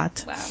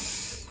hot. Wow.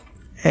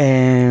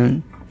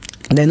 And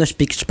they don't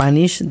speak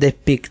Spanish. They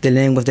speak the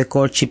language they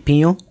call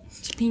Chipino.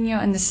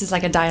 Chipino, and this is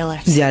like a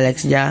dialect.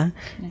 Dialects, yeah.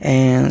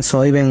 And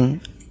so even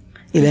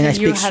I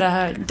speak.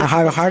 I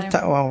have a hard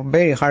time,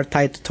 very hard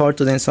time to talk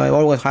to them. So I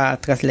always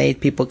have to translate.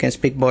 People can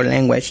speak both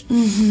language,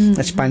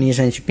 Spanish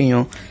and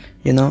Chipino.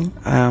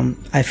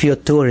 I feel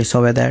tourists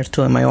over there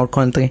too in my own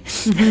country.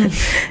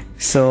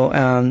 So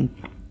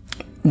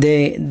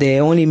the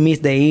only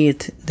meat they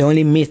eat, the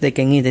only meat they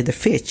can eat is the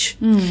fish,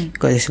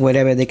 because it's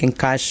whatever they can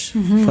catch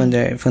from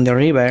the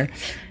river.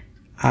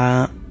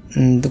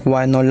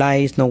 no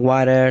lights, no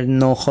water,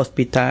 no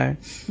hospital.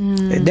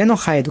 They no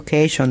high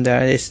education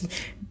there.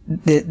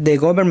 The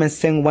government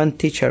sent one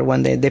teacher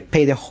one day. They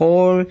pay the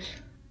whole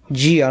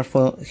year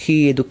for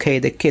he educate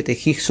the kid.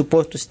 He's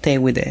supposed to stay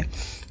with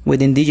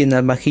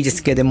indigenous, but he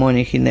just get the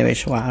money. He never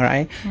show up,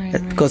 right?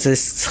 Because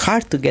it's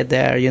hard to get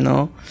there,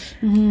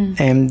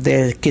 and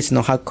the kids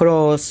know how to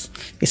cross.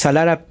 It's a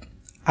lot of.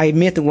 I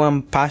met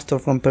one pastor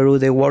from Peru.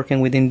 They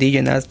working with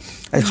indigenous.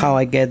 That's how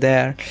I get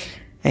there,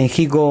 and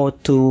he go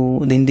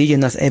to the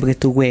indigenous every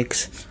 2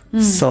 weeks.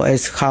 So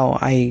it's how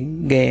I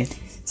get.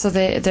 So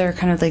they're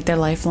kind of like their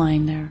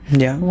lifeline there.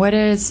 Yeah. What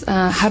is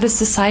how does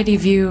society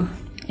view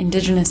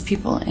indigenous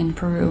people in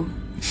Peru?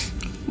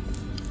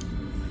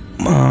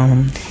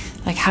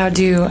 Like how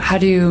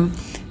do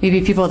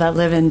maybe people that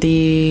live in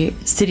the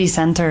city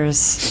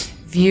centers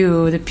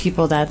view the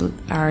people that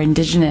are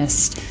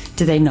indigenous?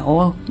 Do they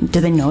know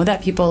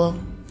that people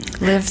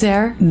live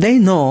there? They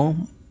know,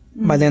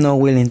 but they're not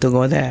willing to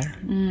go there.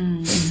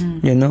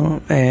 They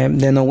know,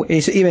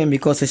 it's even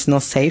because it's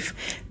not safe.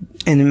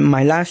 In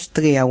my last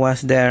 3 I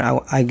was there,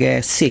 I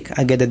get sick.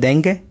 I get the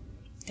dengue.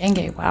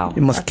 Dengue, wow.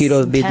 The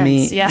mosquitoes bit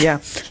me. Yeah.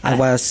 I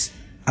was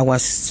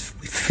with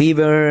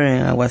fever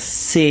and I was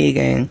sick,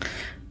 and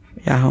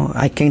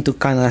I came to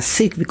Canada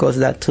sick because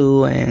of that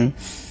too.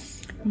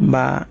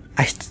 But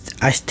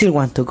I still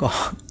want to go.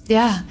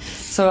 Yeah.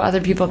 So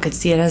other people could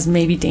see it as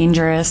maybe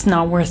dangerous,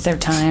 not worth their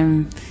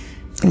time.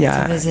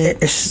 Yeah, to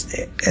visit.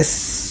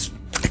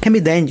 It can be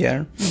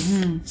danger.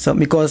 So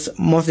because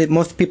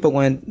most people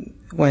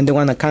when they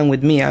want to come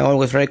with me, I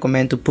always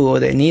recommend to put all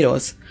the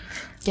needles.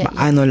 But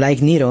I don't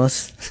like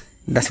needles.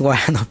 That's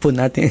why I don't put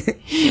nothing.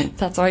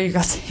 That's why you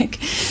got sick.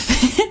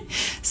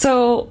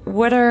 So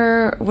what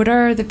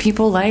are the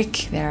people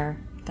like there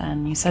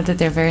then? You said that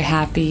they're very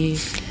happy.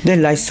 They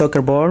like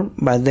soccer ball,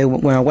 but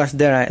when I was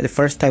there the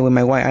first time with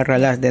my wife, I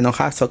realized they don't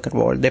have soccer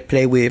ball. They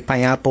play with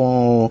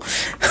pineapple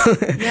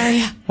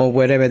or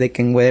whatever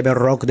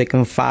rock they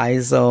can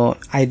find. So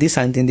I did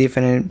something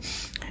different.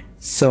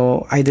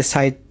 So I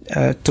decided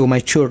to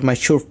my church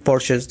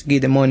purchase,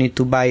 give the money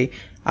to buy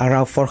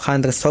around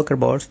 400 soccer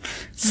balls.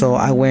 So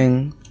I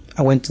went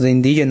to the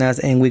indigenous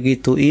and we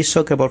give to each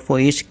soccer ball for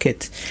each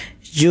kid.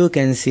 You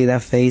can see their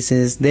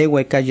faces. They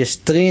wake up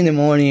just 3 in the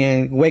morning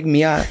and wake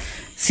me up.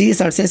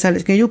 Cesar,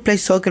 can you play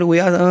soccer with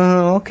us?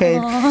 Okay.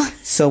 Aww.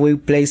 So we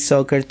play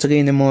soccer 3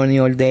 in the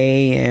morning all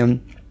day, and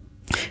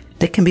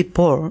they can be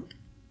poor.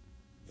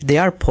 They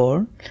are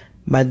poor,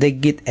 but they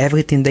get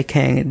everything they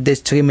can. They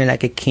treat me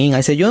like a king.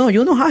 I said,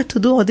 you know how to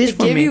do all this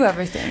for me. They give you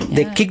everything. Yeah.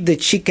 They kick the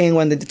chicken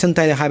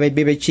sometimes they have a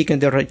baby chicken,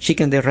 the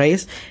chicken they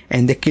raise,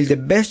 and they kill the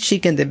best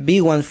chicken, the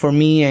big one for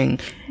me. And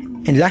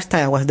last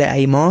time I was there,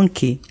 I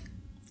monkey.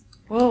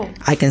 Whoa.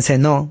 I can say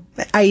no.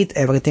 I eat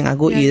everything. I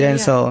go eat it.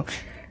 So,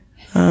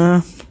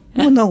 who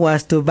knows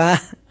what's too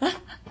bad.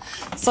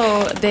 So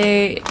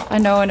I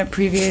know in a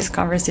previous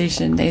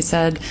conversation, they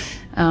said,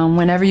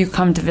 whenever you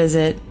come to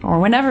visit or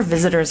whenever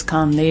visitors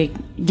come, they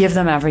give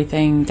them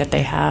everything that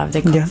they have.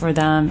 They cook for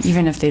them,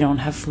 even if they don't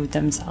have food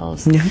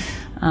themselves. Yeah.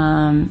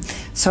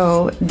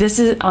 So this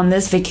is on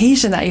this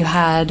vacation that you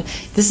had,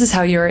 this is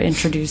how you were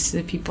introduced to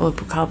the people of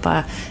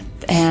Pucallpa.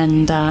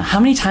 And, how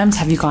many times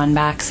have you gone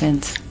back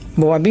since?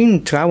 Well, I've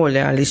been traveling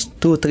at least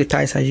 2-3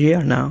 times a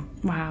year now.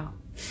 Wow.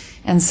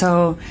 And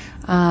so,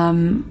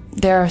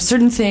 there are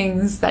certain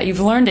things that you've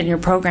learned in your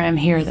program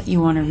here that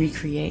you want to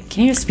recreate.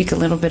 Can you speak a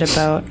little bit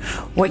about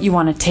what you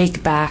want to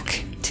take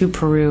back to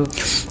Peru?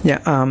 Yeah,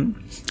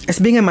 it's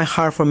been in my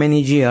heart for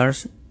many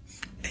years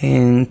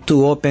and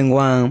to open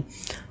one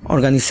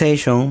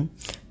organization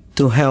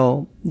to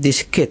help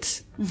these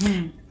kids.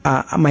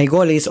 My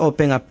goal is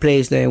open a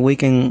place that we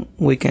can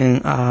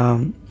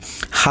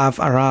have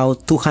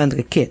around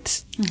 200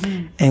 kids,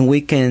 and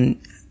we can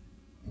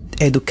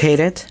educate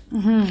it.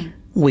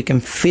 We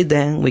can feed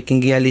them. We can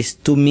give at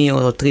least 2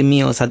 meals or 3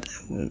 meals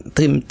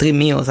three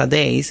meals a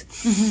day,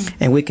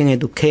 and we can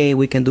educate.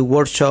 We can do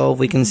workshops.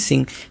 We can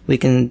sing. We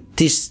can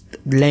teach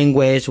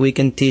language. We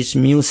can teach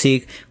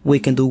music. We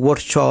can do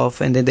workshops,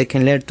 and then they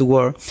can learn to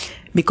work.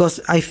 Because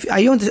I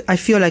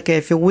feel like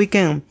if we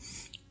can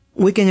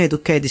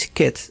educate these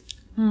kids,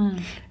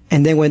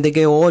 and then when they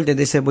get older,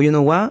 they say, "Well, you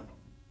know what?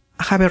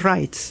 I have a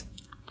right.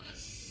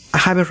 I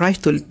have a right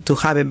to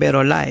have a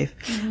better life."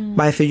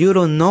 But if you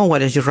don't know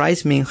what your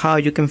rights mean, how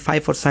you can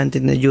fight for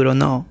something that you don't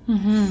know?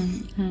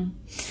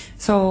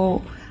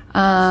 So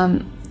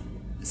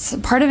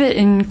part of it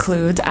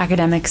includes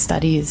academic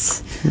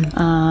studies,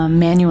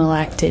 manual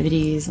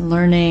activities,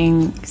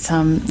 learning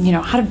some,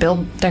 how to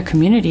build their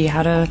community,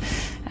 how to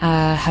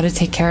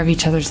take care of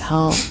each other's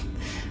health,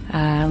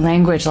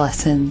 language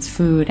lessons,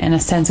 food, and a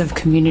sense of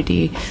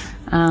community.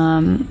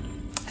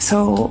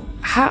 So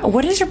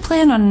what is your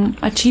plan on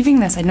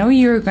achieving this? I know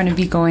you're going to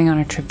be going on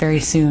a trip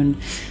very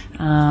soon.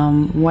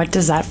 What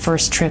does that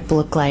first trip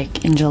look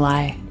like in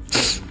July?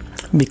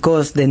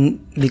 Because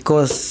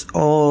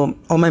all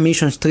my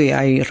missions trip,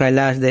 I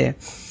realized that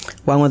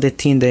one of the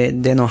things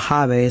that they don't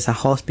have is a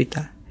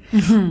hospital.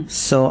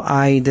 So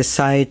I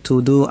decided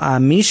to do a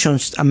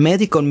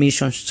medical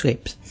mission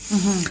trip.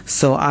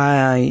 So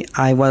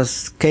I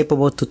was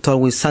capable to talk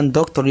with some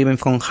doctor, even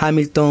from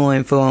Hamilton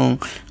and from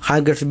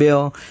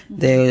Hagersville.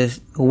 They're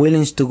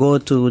willing to go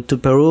to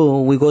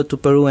Peru. We go to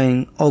Peru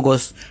in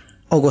August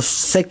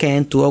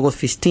 2nd to August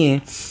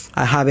 15th.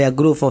 I have a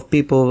group of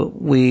people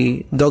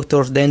with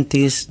doctors,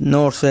 dentists,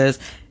 nurses,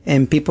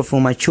 and people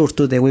from my church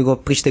too, that we go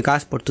preach the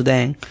gospel to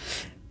them.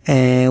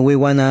 And we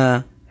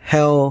wanna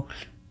help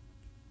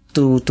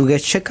to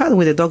get checked out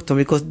with the doctor,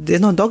 because there's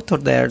no doctor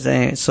there,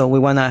 so we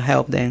want to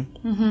help them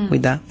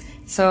with that.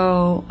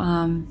 So,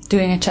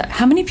 doing a check.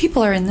 How many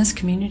people are in this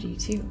community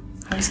too?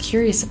 I was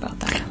curious about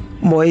that.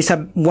 Well, it's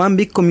one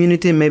big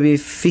community, maybe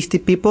 50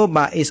 people,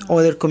 but it's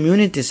other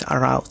communities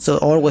around, so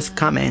always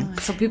coming.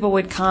 So people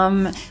would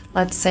come,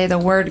 let's say the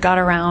word got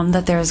around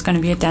that there's going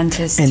to be a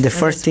dentist. And the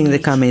first thing they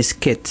come is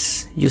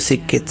kids. You see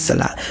kids a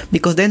lot.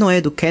 Because they know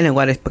educating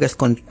what is pest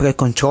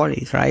control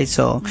is, right?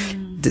 So,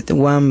 the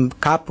one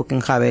couple can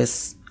have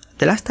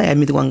the last time I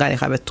met one guy, they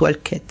have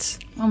 12 kids.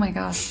 Oh my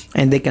gosh.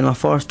 And they can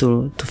afford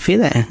to feed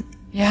them.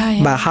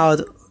 Yeah. But how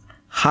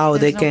there's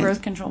they no can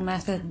birth control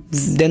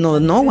methods. They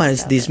don't know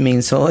what this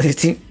means. So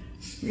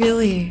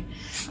really.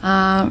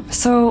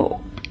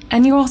 So,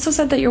 and you also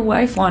said that your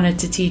wife wanted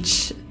to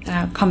teach,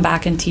 come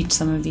back and teach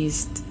some of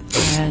these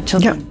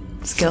children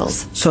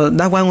skills. So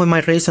that one was my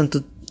reason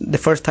to. The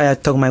first time I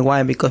talked to my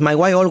wife, because my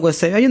wife always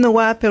say, "Oh, you know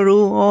what,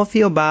 Peru,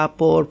 feel bad,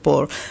 poor."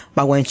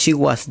 But when she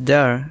was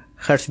there,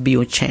 her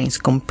view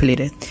changed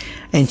completely.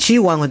 And she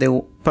one of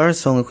the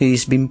person who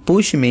has been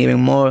pushing me even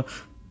more.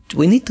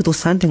 We need to do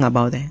something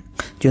about it.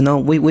 You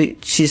know,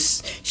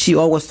 she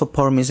always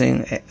support me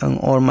in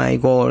all my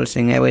goals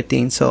and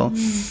everything. So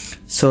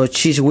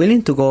she's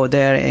willing to go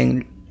there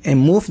and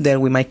move there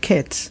with my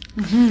kids.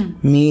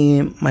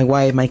 Me, my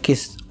wife, my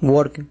kids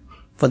work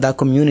for that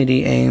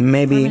community, and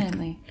maybe.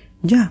 Permanently.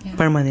 Yeah,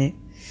 permanent.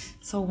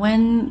 So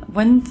when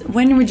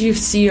would you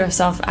see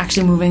yourself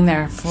actually moving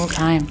there full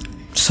time?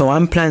 So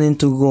I'm planning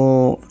to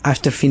go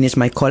after finish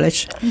my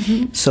college.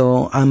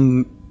 So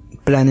I'm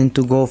planning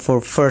to go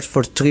for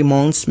 3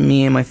 months,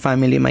 me and my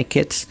family, my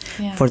kids,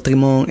 for 3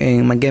 months,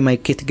 and get my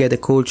kid to get the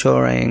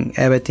culture and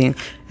everything,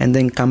 and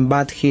then come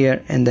back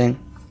here and then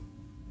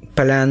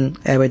plan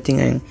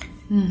everything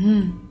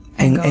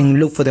and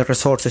look for the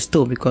resources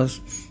too,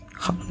 because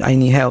I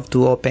need help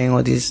to open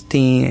all this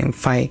thing and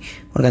find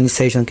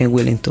organization can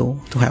willing to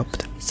help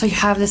them. So you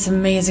have this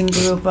amazing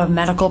group of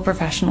medical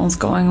professionals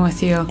going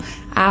with you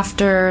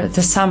after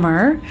the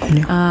summer.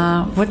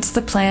 What's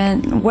the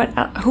plan?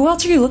 Who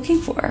else are you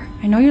looking for?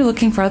 I know you're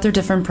looking for other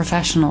different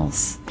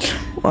professionals.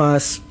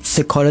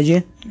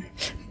 Psychology.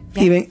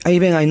 Yeah.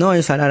 Even I know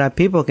it's a lot of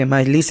people can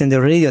might listen to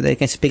the radio. They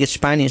can speak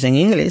Spanish and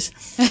English.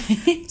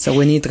 So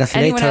we need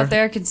translators. Anyone out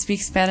there can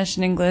speak Spanish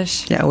and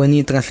English. Yeah, we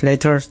need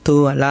translators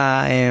too. A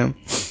lot,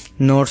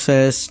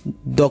 nurses,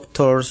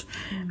 doctors,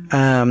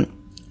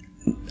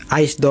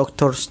 eyes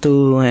doctors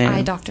too.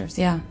 Eye doctors,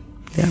 yeah.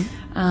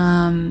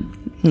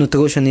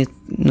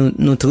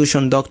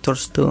 Nutrition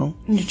doctors too.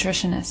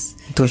 Nutritionists.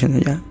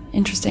 Nutrition, yeah.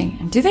 Interesting.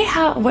 And do they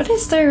have? What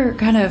is their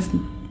kind of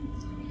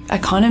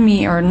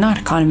economy, or not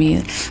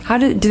economy? How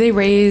do they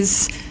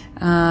raise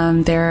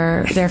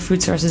their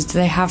food sources? Do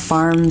they have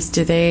farms?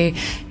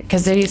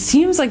 Because it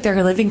seems like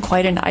they're living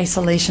quite in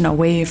isolation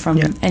away from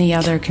any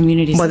other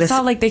communities. But it's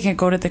not like they can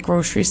go to the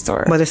grocery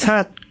store. But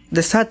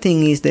the sad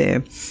thing is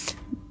the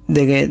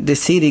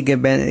city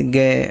get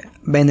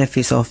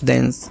benefits of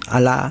them a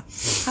lot.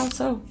 How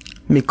so?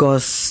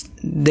 Because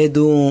they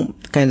do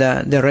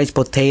they raise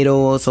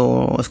potatoes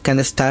or kind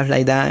of stuff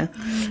like that,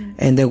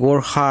 and they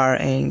work hard,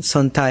 and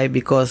sometimes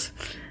because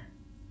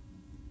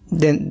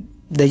then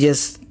they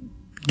just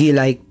give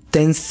like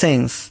 10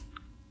 cents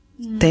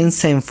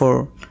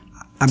for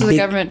the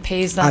government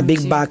pays them a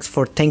big box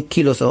for 10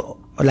 kilos or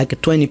like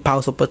 20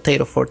 pounds of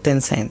potato for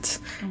 10 cents.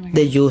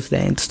 They use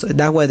them. So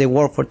that's why they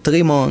work for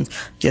 3 months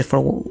just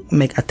for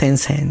make a 10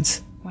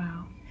 cents.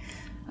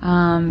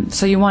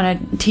 So you want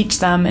to teach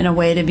them in a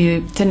way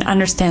to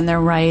understand their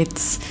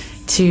rights,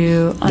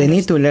 they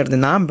need to learn the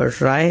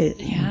numbers, right?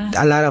 Yeah.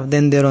 A lot of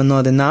them, they don't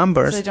know the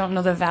numbers. So they don't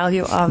know the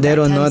value of They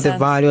don't know the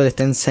value of the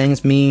 10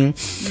 cents mean.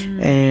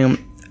 And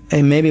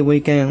maybe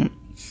we can,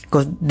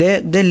 because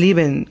they live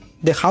in,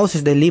 the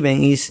houses they live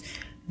in is,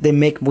 they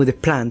make with the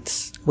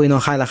plants. We know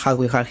how the house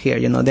we have here,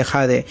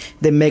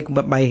 they make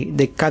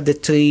they cut the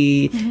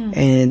tree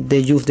and they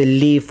use the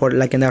leaf for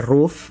like in a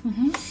roof.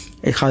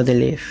 It's how they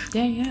live.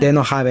 Yeah. They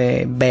don't have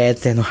a bed.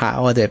 They don't have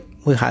all that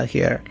we have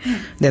here.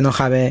 They don't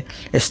have a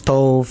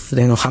stove.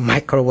 They don't have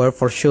microwave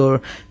for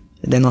sure.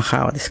 They don't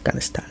have this kind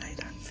of stuff like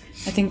that.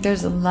 I think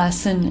there's a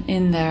lesson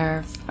in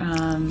there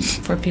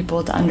for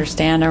people to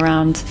understand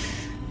around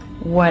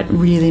what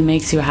really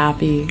makes you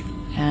happy.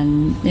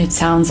 And it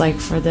sounds like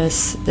for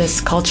this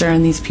culture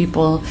and these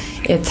people,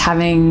 it's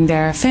having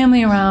their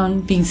family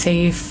around, being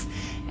safe.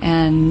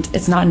 And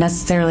it's not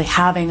necessarily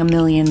having a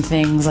million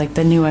things like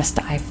the newest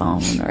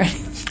iPhone or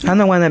anything. I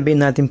don't want to be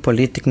nothing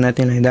politic,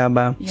 nothing like that,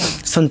 but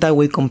sometimes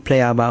we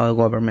complain about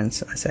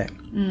governments, I say.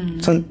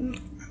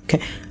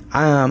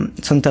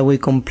 Sometimes we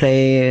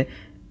complain,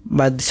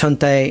 but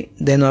sometimes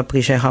they don't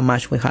appreciate how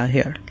much we have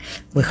here.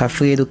 We have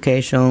free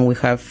education, we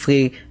have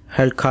free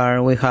health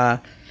care, we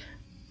have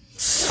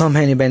so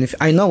many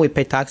benefits. I know we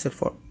pay taxes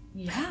for,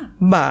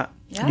 but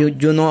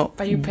you know.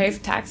 But you pay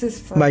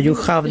taxes for. But you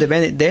have the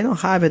benefit. They don't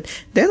have it.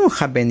 They don't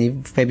have any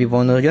baby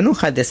bonus. You don't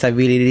have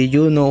disability.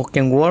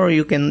 Can work.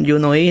 You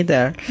know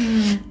either.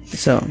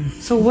 So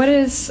what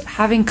is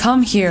having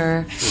come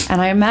here? And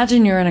I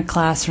imagine you're in a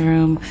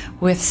classroom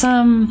with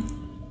some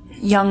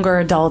younger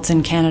adults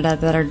in Canada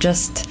that are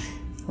just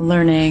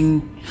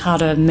learning how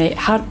to make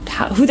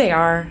who they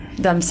are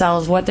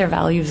themselves, what their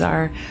values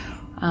are,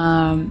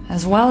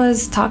 as well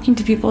as talking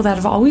to people that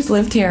have always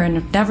lived here and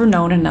have never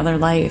known another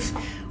life.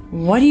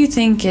 What do you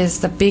think is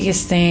the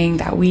biggest thing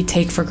that we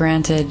take for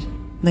granted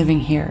living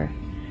here?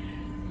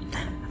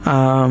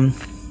 The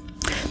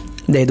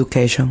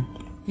education.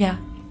 Yeah.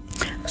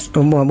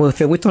 Well, if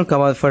we talk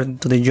about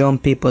to the young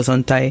people,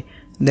 sometimes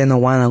they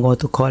don't want to go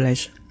to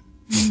college.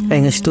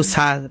 And it's too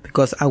sad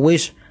because I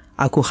wish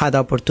I could have the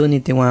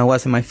opportunity when I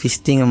was in my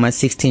 15 or my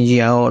 16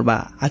 year old,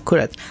 but I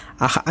couldn't.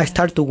 I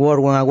started to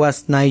work when I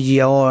was 9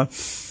 year old.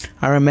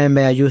 I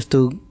remember I used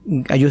to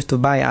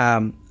buy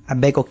a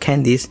bag of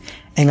candies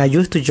and I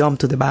used to jump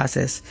to the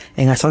buses.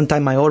 And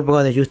sometimes my old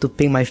brother used to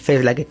pin my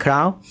face like a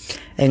crowd.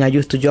 And I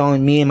used to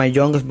join me and my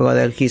youngest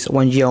brother, he's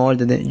 1 year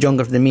older,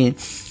 younger than me.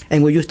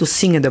 And we used to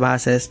sing in the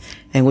buses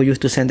and we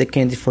used to send the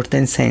candy for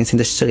 10 cents in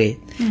the street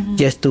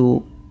just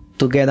to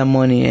get the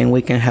money and we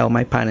can help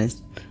my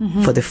parents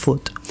for the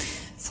food.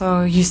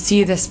 So you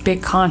see this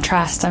big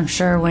contrast, I'm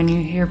sure, when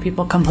you hear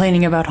people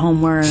complaining about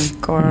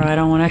homework or I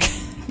don't want to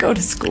go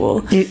to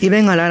school.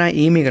 Even a lot of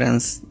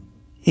immigrants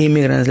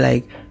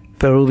like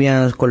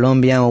Peruvians,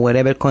 Colombians, or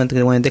whatever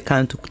country, when they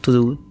come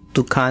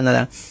to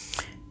Canada,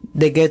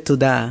 they get to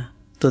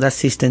that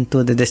system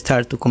too, that they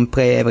start to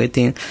complain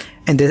everything.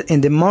 And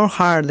the more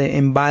hard they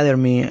bother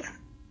me,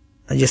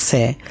 I just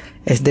say,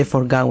 is they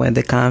forgot where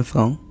they come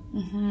from.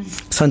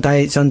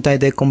 Sometimes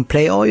they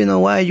complain, oh, you know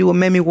why you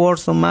made me work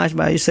so much,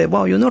 but you say,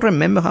 well, you don't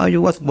remember how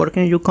you was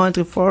working in your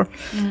country for,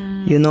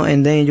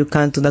 and then you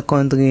come to the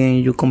country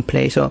and you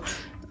complain. So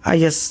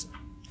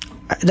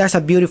that's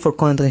a beautiful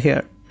country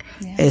here.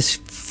 Yeah. It's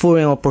full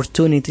of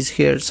opportunities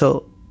here,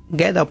 so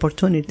get the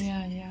opportunity.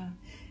 Yeah.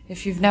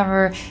 If you've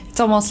never, it's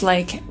almost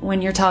like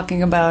when you're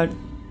talking about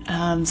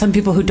some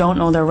people who don't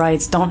know their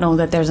rights, don't know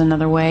that there's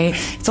another way.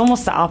 It's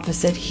almost the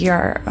opposite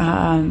here,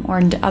 or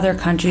in other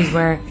countries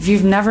where if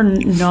you've never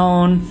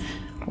known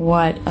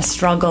what a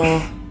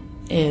struggle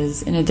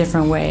is in a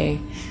different way,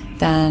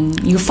 then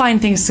you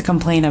find things to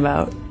complain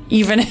about,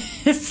 even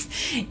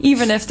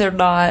if they're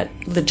not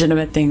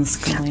legitimate things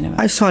to complain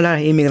about. I saw a lot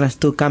of immigrants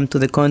to come to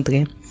the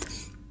country,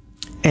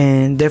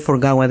 and they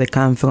forgot where they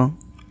come from.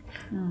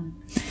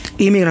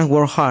 Immigrants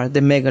work hard,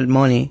 they make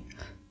money.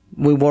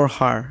 We work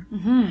hard,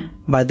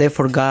 but they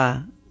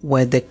forgot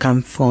where they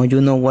come from. You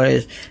know what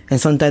is,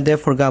 and sometimes they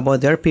forgot about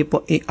their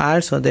people.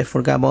 Also, they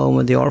forgot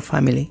about their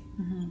family.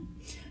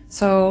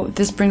 So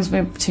this brings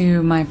me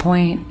to my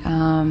point.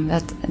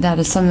 That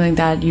is something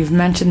that you've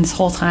mentioned this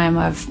whole time.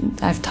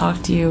 I've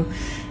talked to you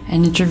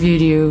and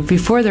interviewed you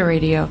before the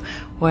radio.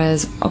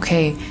 Was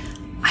okay.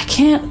 I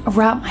can't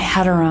wrap my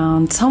head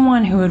around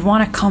someone who would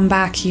want to come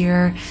back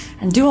here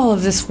and do all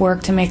of this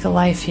work to make a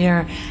life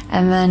here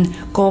and then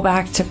go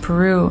back to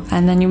Peru.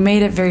 And then you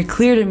made it very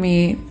clear to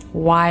me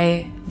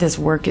why this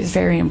work is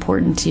very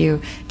important to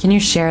you. Can you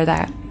share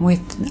that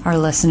with our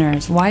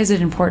listeners? Why is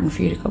it important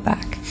for you to go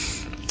back?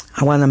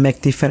 I want to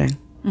make different.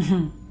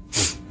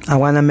 I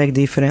want to make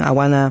different. I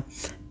want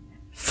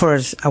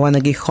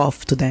to give hope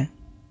to them.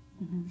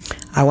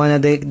 I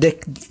want to,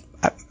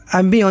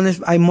 I'll be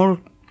honest, I'm more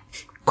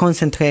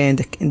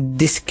concentrate in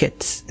these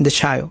kids, in the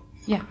child.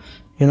 Yeah.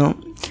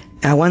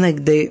 I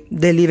want they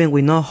living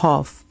with no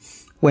hope.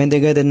 When they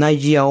get the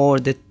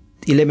 9-year-old, the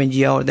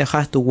 11-year-old, they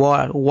have to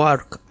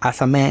work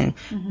as a man,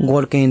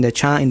 working in the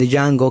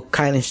jungle,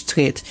 carrying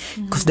street,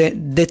 because they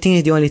think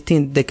it's the only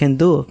thing they can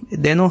do.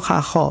 They don't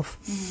have hope.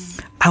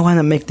 I want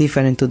to make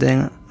different to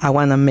them. I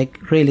want to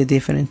make really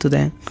different to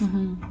them.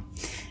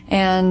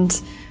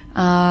 And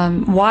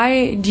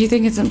why do you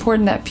think it's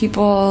important that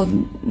people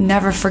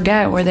never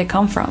forget where they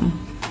come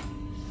from?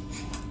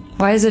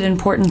 Why is it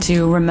important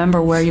to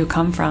remember where you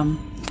come from?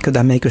 Because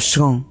that makes you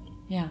strong.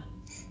 Yeah.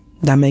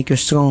 That makes you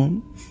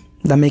strong.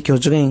 That makes you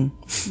dream.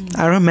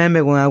 I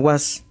remember when I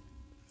was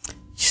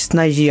just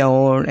 9 years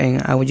old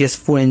and I was just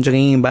full in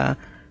dream, but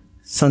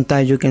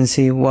sometimes you can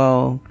see,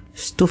 wow,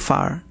 it's too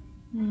far.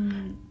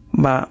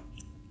 But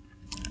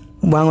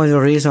one of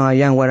the reasons I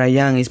am where I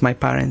am is my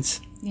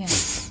parents. Yeah.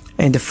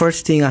 And the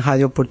first thing I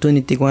had the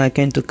opportunity when I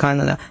came to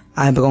Canada,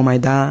 I brought my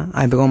dad,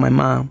 I brought my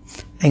mom,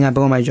 and I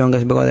brought my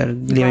youngest brother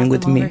living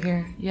with me.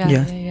 Here.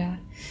 Yeah.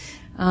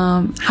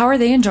 How are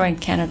they enjoying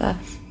Canada?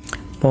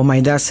 Well,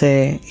 my dad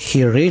said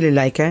he really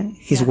like it.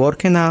 He's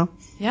working now.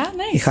 Yeah,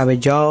 nice. He have a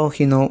job.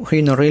 He don't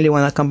really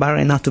want to come back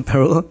right now to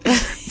Peru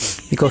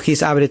because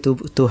he's able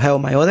to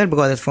help my other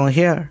brothers from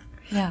here.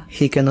 Yeah.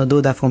 He cannot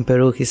do that from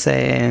Peru. He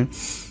said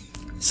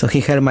So he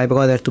helped my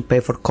brother to pay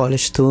for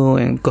college too,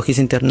 and because he's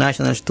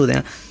international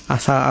student. I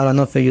don't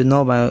know if you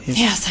know, but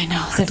Yes, I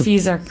know. The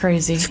fees are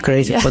crazy. it's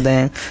crazy for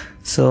them.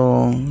 So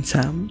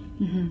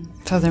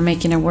So they're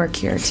making it work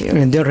here too.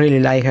 and they really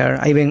like her.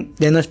 Even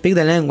they don't speak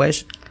the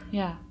language,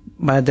 Yeah.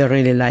 but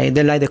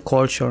they like the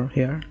culture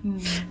here.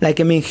 Like,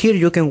 I mean, here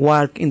you can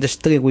walk in the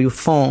street with your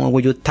phone or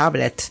with your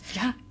tablet.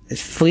 Yeah.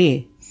 It's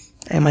free.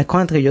 In my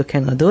country, you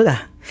cannot do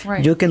that.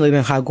 Right. You cannot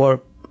even have gold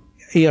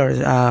ears,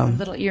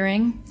 Little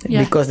earring.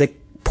 Yeah. because they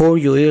pull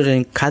your ear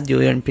and cut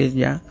your ear and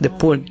they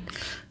pull.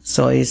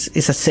 So it's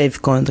a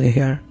safe country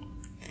here.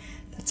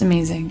 That's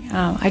amazing.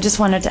 I just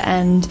wanted to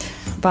end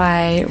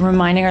by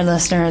reminding our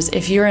listeners,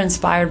 if you're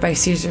inspired by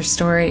Cesar's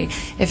story,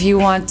 if you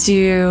want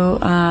to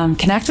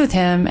connect with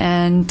him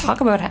and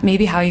talk about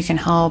maybe how you can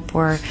help,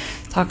 or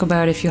talk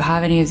about if you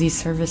have any of these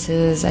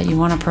services that you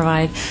want to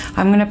provide,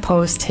 I'm going to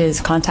post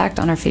his contact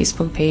on our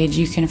Facebook page.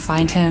 You can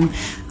find him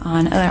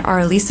on our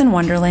Elise in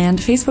Wonderland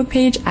Facebook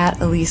page at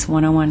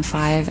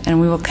Elise1015, and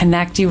we will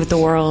connect you with the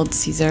world,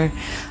 Cesar.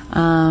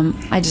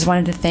 I just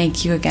wanted to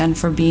thank you again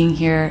for being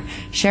here,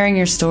 sharing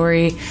your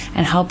story,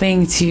 and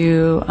helping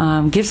to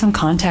give some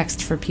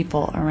context for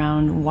people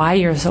around why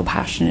you're so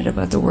passionate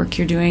about the work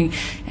you're doing,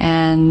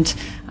 and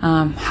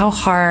how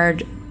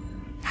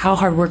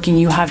hardworking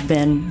you have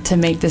been to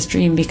make this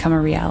dream become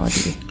a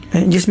reality.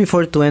 And just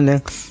before to end,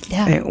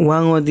 Yeah.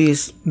 one of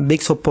these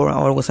big support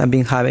always I've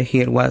been having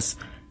here was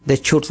the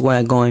church where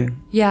I'm going.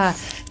 Yeah,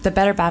 the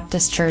Better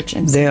Baptist Church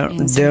in They're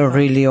Singapore.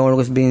 really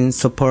always been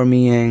support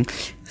me and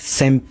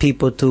send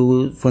people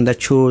from the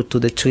church to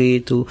the tree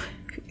to.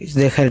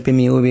 They're helping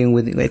me even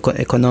with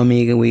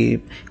economic,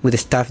 with the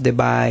stuff they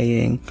buy,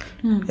 and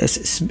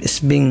it's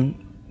been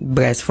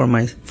blessed for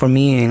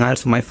me and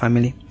also my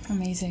family.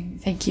 Amazing.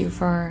 Thank you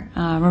for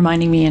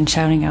reminding me and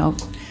shouting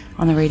out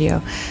on the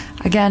radio.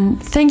 Again,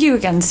 thank you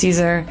again,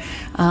 Cesar.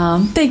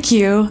 Thank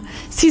you,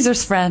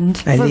 Cesar's friend,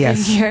 for being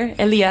here,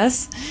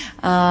 Elias.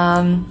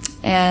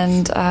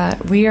 And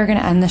we are going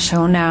to end the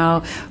show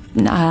now.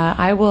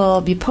 I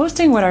will be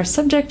posting what our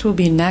subject will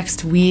be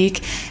next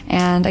week,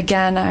 and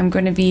again, I'm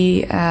going to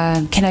be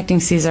connecting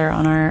Cesar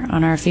on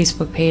our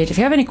Facebook page. If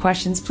you have any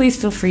questions,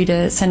 please feel free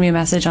to send me a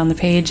message on the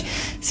page.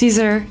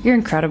 Cesar, you're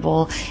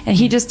incredible, and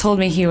he just told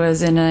me he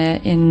was in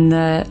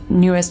the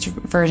newest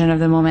version of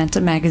the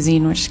Momentum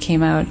magazine, which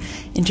came out,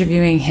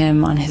 interviewing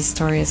him on his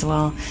story as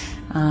well.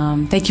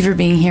 Thank you for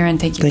being here, and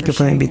thank you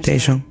for the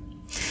invitation.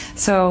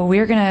 So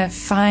we're going to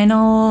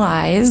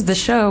finalize the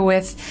show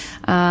with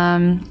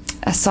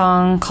a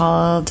song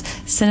called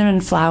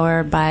Cinnamon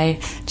Flower by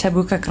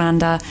Chabuca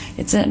Granda.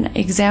 It's an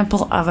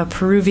example of a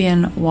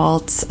Peruvian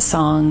waltz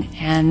song.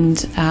 And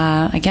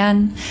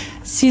again,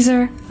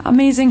 Cesar,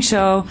 amazing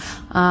show.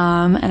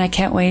 And I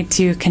can't wait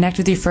to connect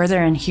with you further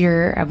and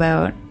hear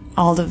about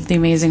all of the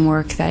amazing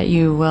work that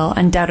you will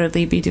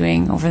undoubtedly be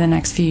doing over the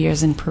next few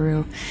years in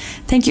Peru.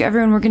 Thank you,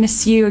 everyone. We're going to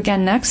see you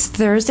again next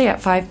Thursday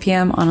at 5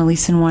 p.m. on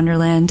Elise in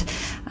Wonderland.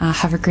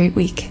 Have a great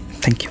week.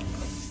 Thank you.